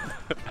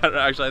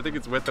 Actually, I think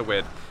it's with the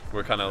wind.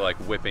 We're kind of like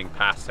whipping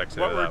past Texas.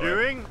 What we're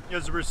doing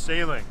is we're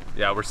sailing.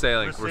 Yeah, we're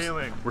sailing.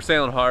 We're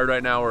sailing hard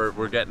right now.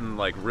 We're getting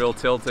like real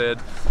tilted.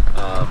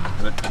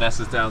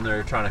 Vanessa's down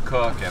there trying to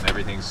cook, and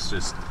everything's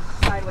just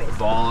Sideways.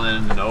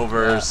 falling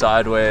over,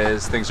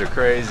 sideways. Things are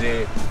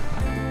crazy.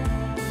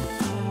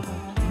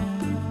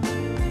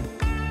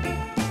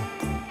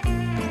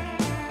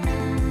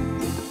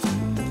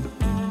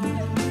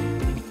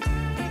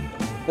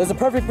 There's a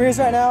perfect breeze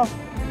right now.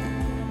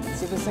 Let's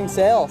see if this thing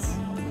sails.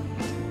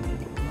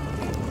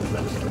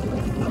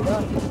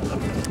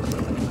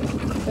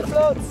 It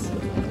floats.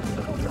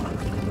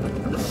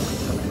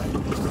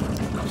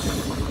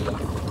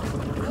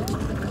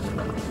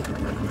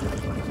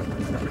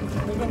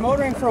 We've been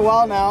motoring for a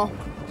while now.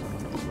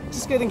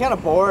 Just getting kind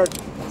of bored,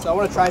 so I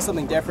want to try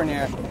something different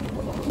here.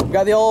 We've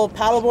got the old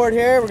paddleboard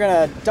here. We're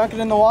gonna dunk it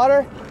in the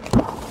water,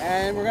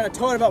 and we're gonna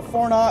tow it about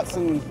 4 knots,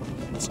 and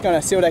just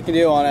gonna see what I can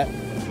do on it.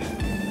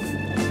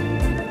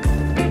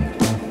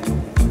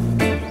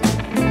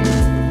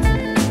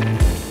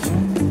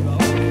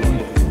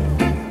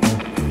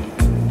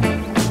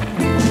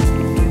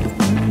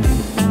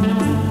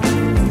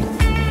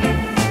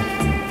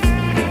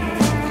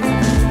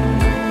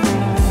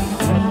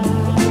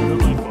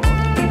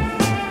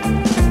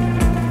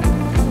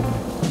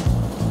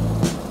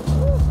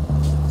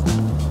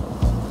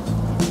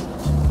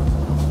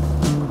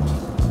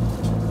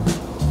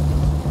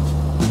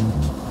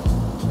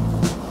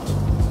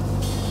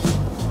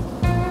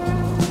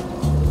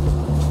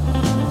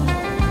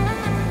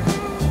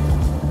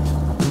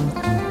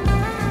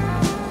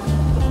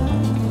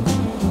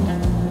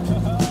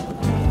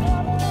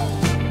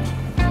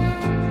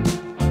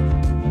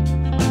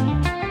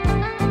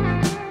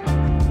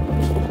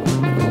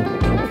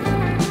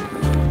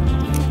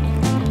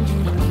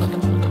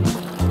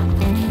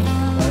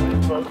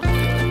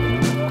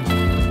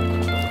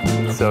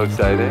 So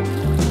exciting.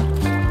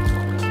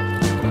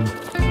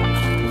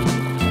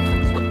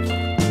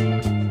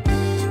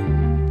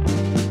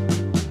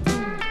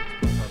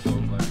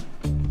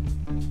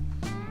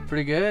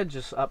 Pretty good.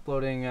 Just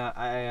uploading.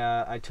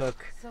 I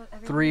took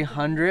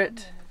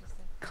 300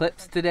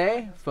 clips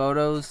today,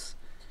 photos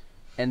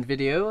and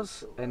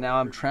videos, and now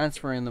I'm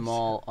transferring them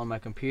all on my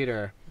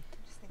computer.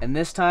 And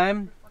this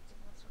time,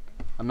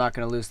 I'm not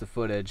gonna lose the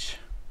footage.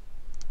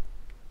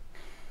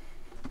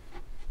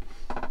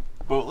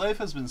 Boat life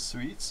has been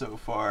sweet so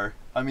far.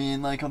 I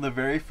mean, like on the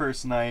very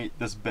first night,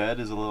 this bed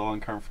is a little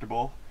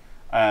uncomfortable.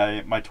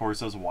 My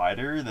torso's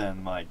wider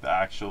than like the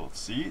actual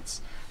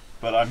seats,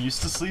 but I'm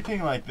used to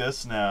sleeping like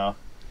this now.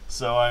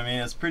 So I mean,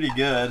 it's pretty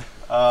good.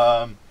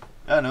 Yeah,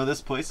 no,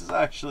 this place is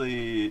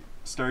actually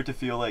started to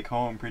feel like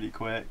home pretty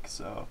quick.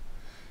 So,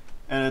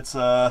 and it's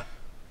I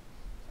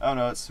don't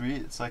know, it's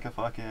sweet. It's like a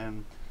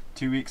fucking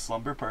 2-week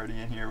slumber party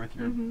in here with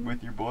your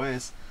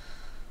boys.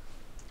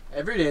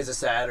 Every day is a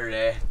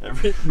Saturday.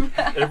 Every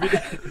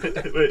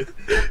day. Wait.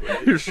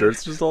 Your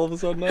shirt's just all of a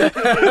sudden up?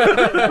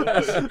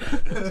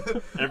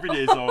 Every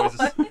day is always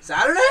a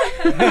Saturday?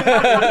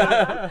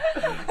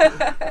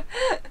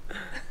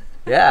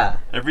 Yeah.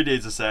 Every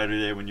day's a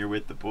Saturday when you're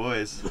with the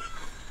boys.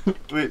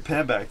 Wait,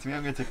 pan back to me.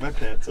 I'm gonna take my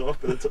pants off,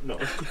 but it's no.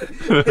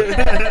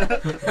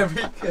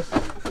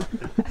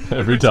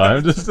 Every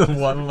time, just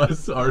one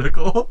less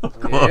article of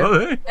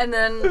clothing. And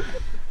then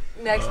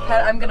next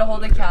pet, I'm gonna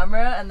hold the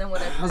camera, and then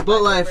when I how's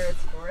boat life? it's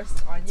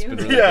Forrest on you.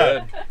 It's been really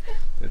good.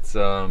 It's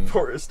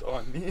Forrest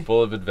on me.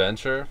 full of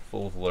adventure,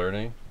 full of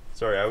learning.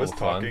 Sorry, I was Full of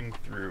fun. talking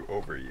through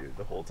over you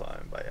the whole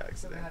time by So we're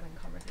accident. having a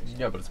conversation.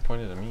 Yeah, but it's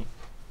pointed at me.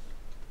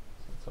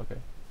 So it's okay.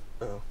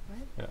 Oh.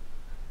 Yeah.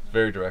 It's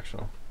very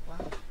directional.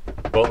 Wow.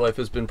 Boat life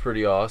has been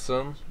pretty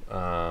awesome.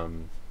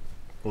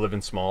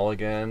 Living small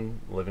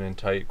again, living in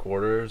tight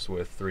quarters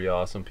with 3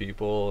 awesome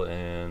people,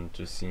 and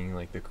just seeing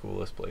like the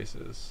coolest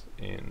places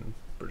in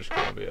British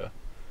Columbia.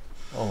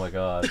 Oh my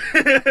god.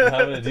 I'm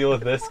having to deal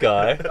with this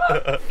guy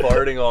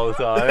farting all the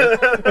time.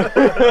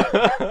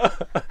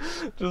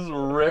 Just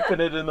ripping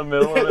it in the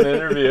middle of an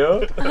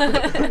interview.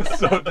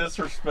 So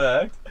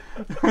disrespect.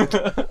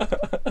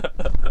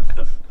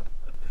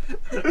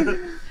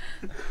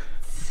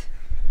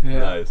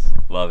 Nice.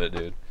 Love it,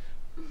 dude.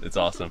 It's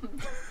awesome.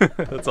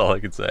 That's all I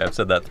can say. I've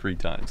said that 3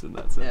 times and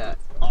that's it. Yeah.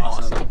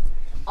 Awesome.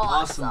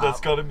 That's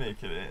gotta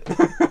make it in.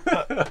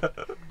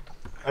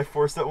 I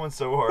forced that one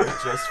so hard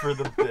just for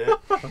the bit.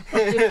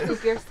 Did you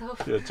poop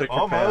yourself? Yeah, check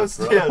your Almost. pants,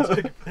 bro. Yeah,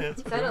 check your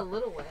pants. Is that a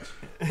little wet?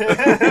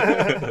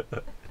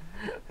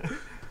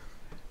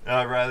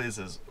 Riley's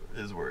is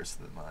worse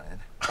than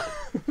mine.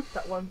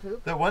 That one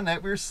poop? That one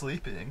night we were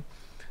sleeping,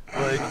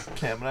 like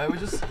Cam and I would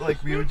just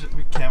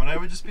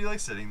be like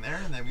sitting there,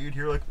 and then we would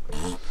hear like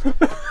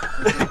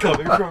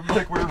coming from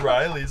like where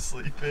Riley's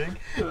sleeping,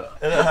 and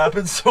it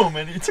happened so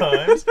many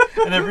times,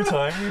 and every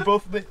time we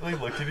both like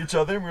looked at each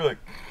other and we were like.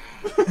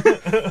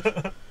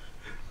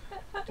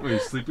 Wait,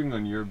 he's sleeping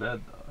on your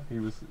bed though. He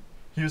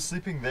was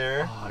sleeping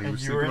there, he and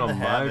was you were in sleeping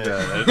the on my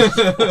hammock.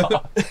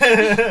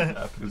 bed.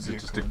 Happens to be a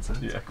Just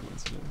coincidence.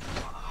 coincidence.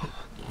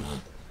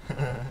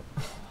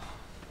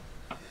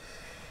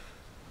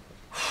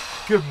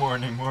 Good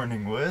morning,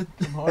 Wood.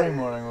 Good morning,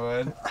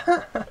 Wood.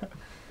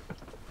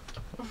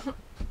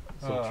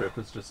 So trip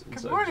is just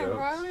inside Good morning, jokes.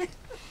 Riley.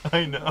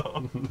 I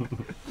know.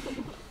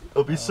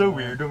 It'll be so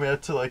weird when we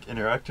have to like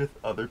interact with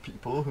other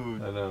people who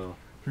I know.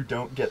 who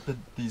don't get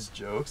these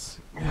jokes.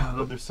 Yeah,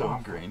 but they're so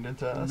ingrained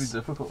into It'll be us.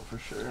 difficult for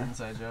sure.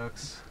 Inside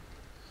jokes.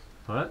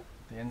 What?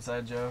 The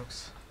inside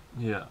jokes.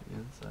 Yeah.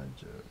 Inside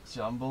jokes.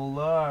 Jumbo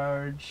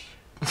large.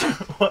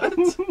 What?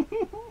 Is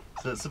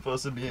that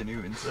supposed to be a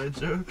new inside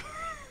joke?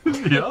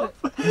 Yup.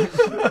 You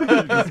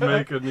just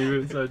make a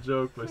new inside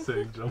joke by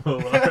saying jumbo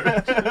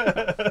large.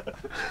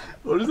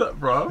 What is that,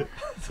 bro?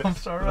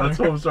 Homestar Runner. That's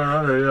Homestar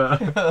Runner, yeah.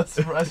 I'm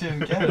surprised you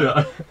didn't get it.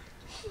 Yeah.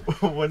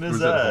 When is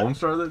Was that? it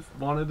Homestar that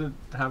wanted to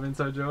have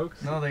inside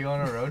jokes? No, they go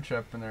on a road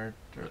trip and their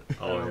yeah.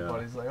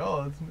 buddy's like,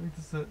 oh, let's make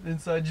this an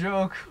inside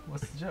joke.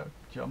 What's the joke?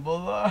 Jumbo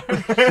large.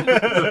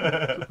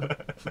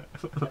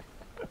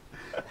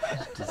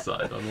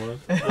 Decide on one.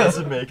 Let's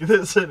make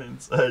this an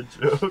inside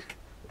joke.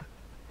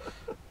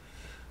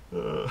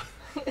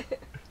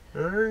 Hey,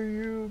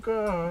 you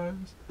guys.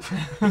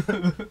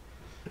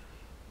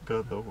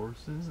 Got the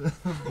horses in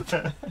the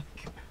back.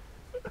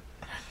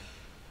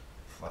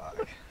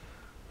 Fuck.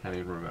 Can't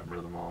even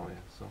remember them all. We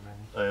have so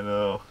many. I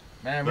know.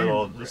 Man, But we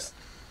all just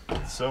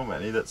so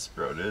many that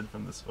sprouted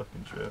from this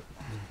fucking trip.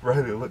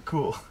 Riley, look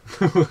cool.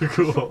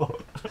 Cool.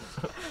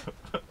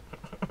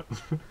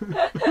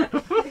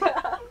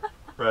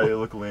 Riley,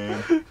 look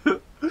lame.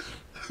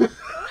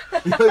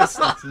 He like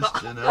sticks his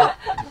chin out.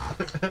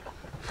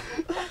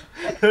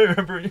 I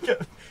remember when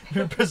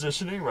you're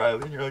positioning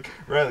Riley and you're like,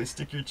 Riley,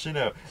 stick your chin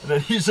out. And then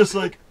he's just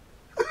like,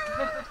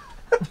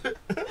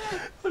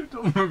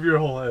 Don't move your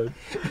whole head.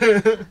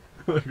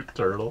 Like a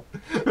turtle.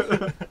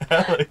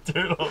 I like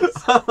turtles.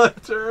 I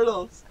like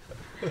turtles.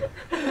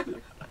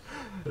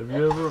 Have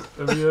you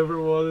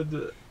ever wanted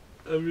to?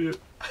 Have you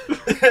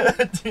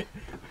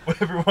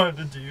ever wanted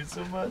to do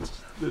so much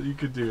that you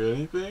could do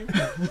anything?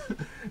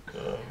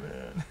 Oh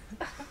man.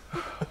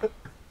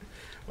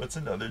 What's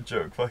another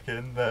joke?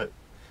 Fucking that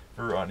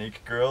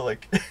Veronique girl,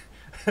 like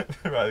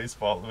Riley's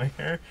following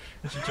her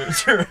and she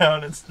turns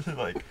around and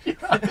like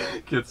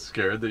Gets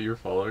scared that you're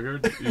following her.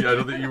 Yeah, I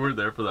don't think you were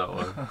there for that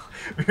one.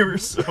 We were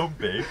so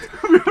baked.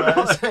 We were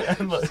like,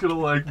 just gonna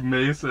like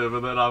mace him,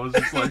 and then I was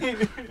just like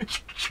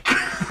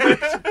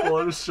Pull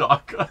out a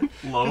shotgun,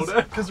 load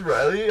it, because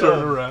Riley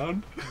turn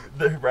around.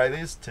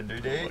 Riley's Tinder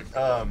date,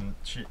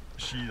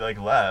 she like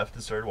left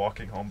and started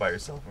walking home by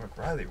herself. We're like,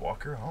 Riley,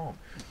 walk her home.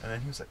 And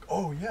then he was like,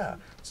 oh yeah.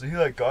 So he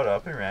like got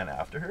up and ran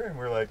after her, and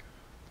we're like,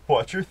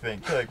 watch her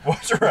think, like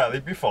watch Riley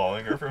be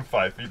following her from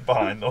 5 feet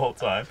behind the whole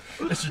time.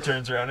 And she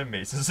turns around and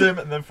maces him,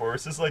 and then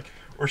Forrest is like,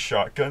 or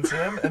shotguns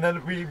him, and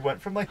then we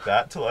went from like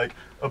that to like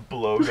a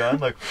blowgun,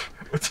 like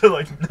to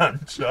like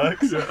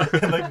nunchucks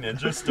and like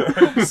ninja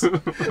stars.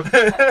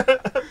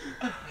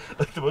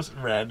 Like the most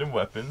random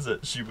weapons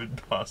that she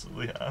would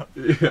possibly have.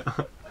 Yeah.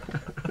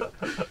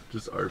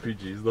 Just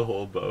RPGs the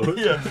whole boat.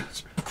 Yeah.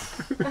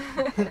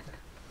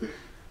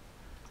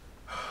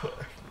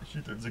 She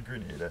throws a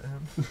grenade at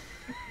him.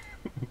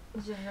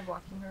 Did you end up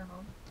walking her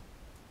home?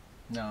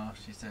 No,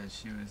 she said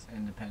she was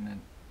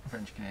independent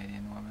French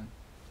Canadian woman.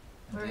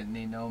 And Where- didn't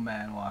need no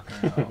man walking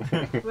her home.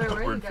 Where were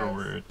you Word guys? for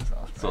word.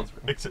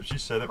 Salisbury. Except she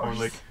said it more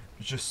like,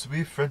 je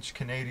suis French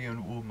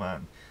Canadian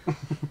woman. I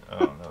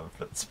don't know if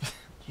that's.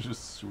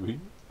 Just sweet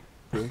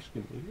French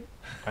Canadian.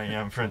 I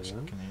am French I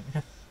am?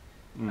 Canadian.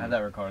 I had that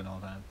recorded all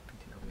the time.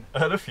 I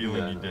had a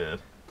feeling Yeah. you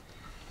did.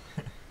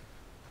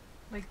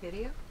 Like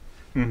video?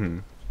 Mm-hmm.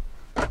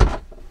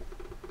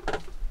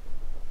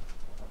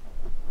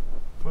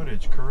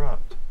 Footage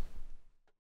corrupt.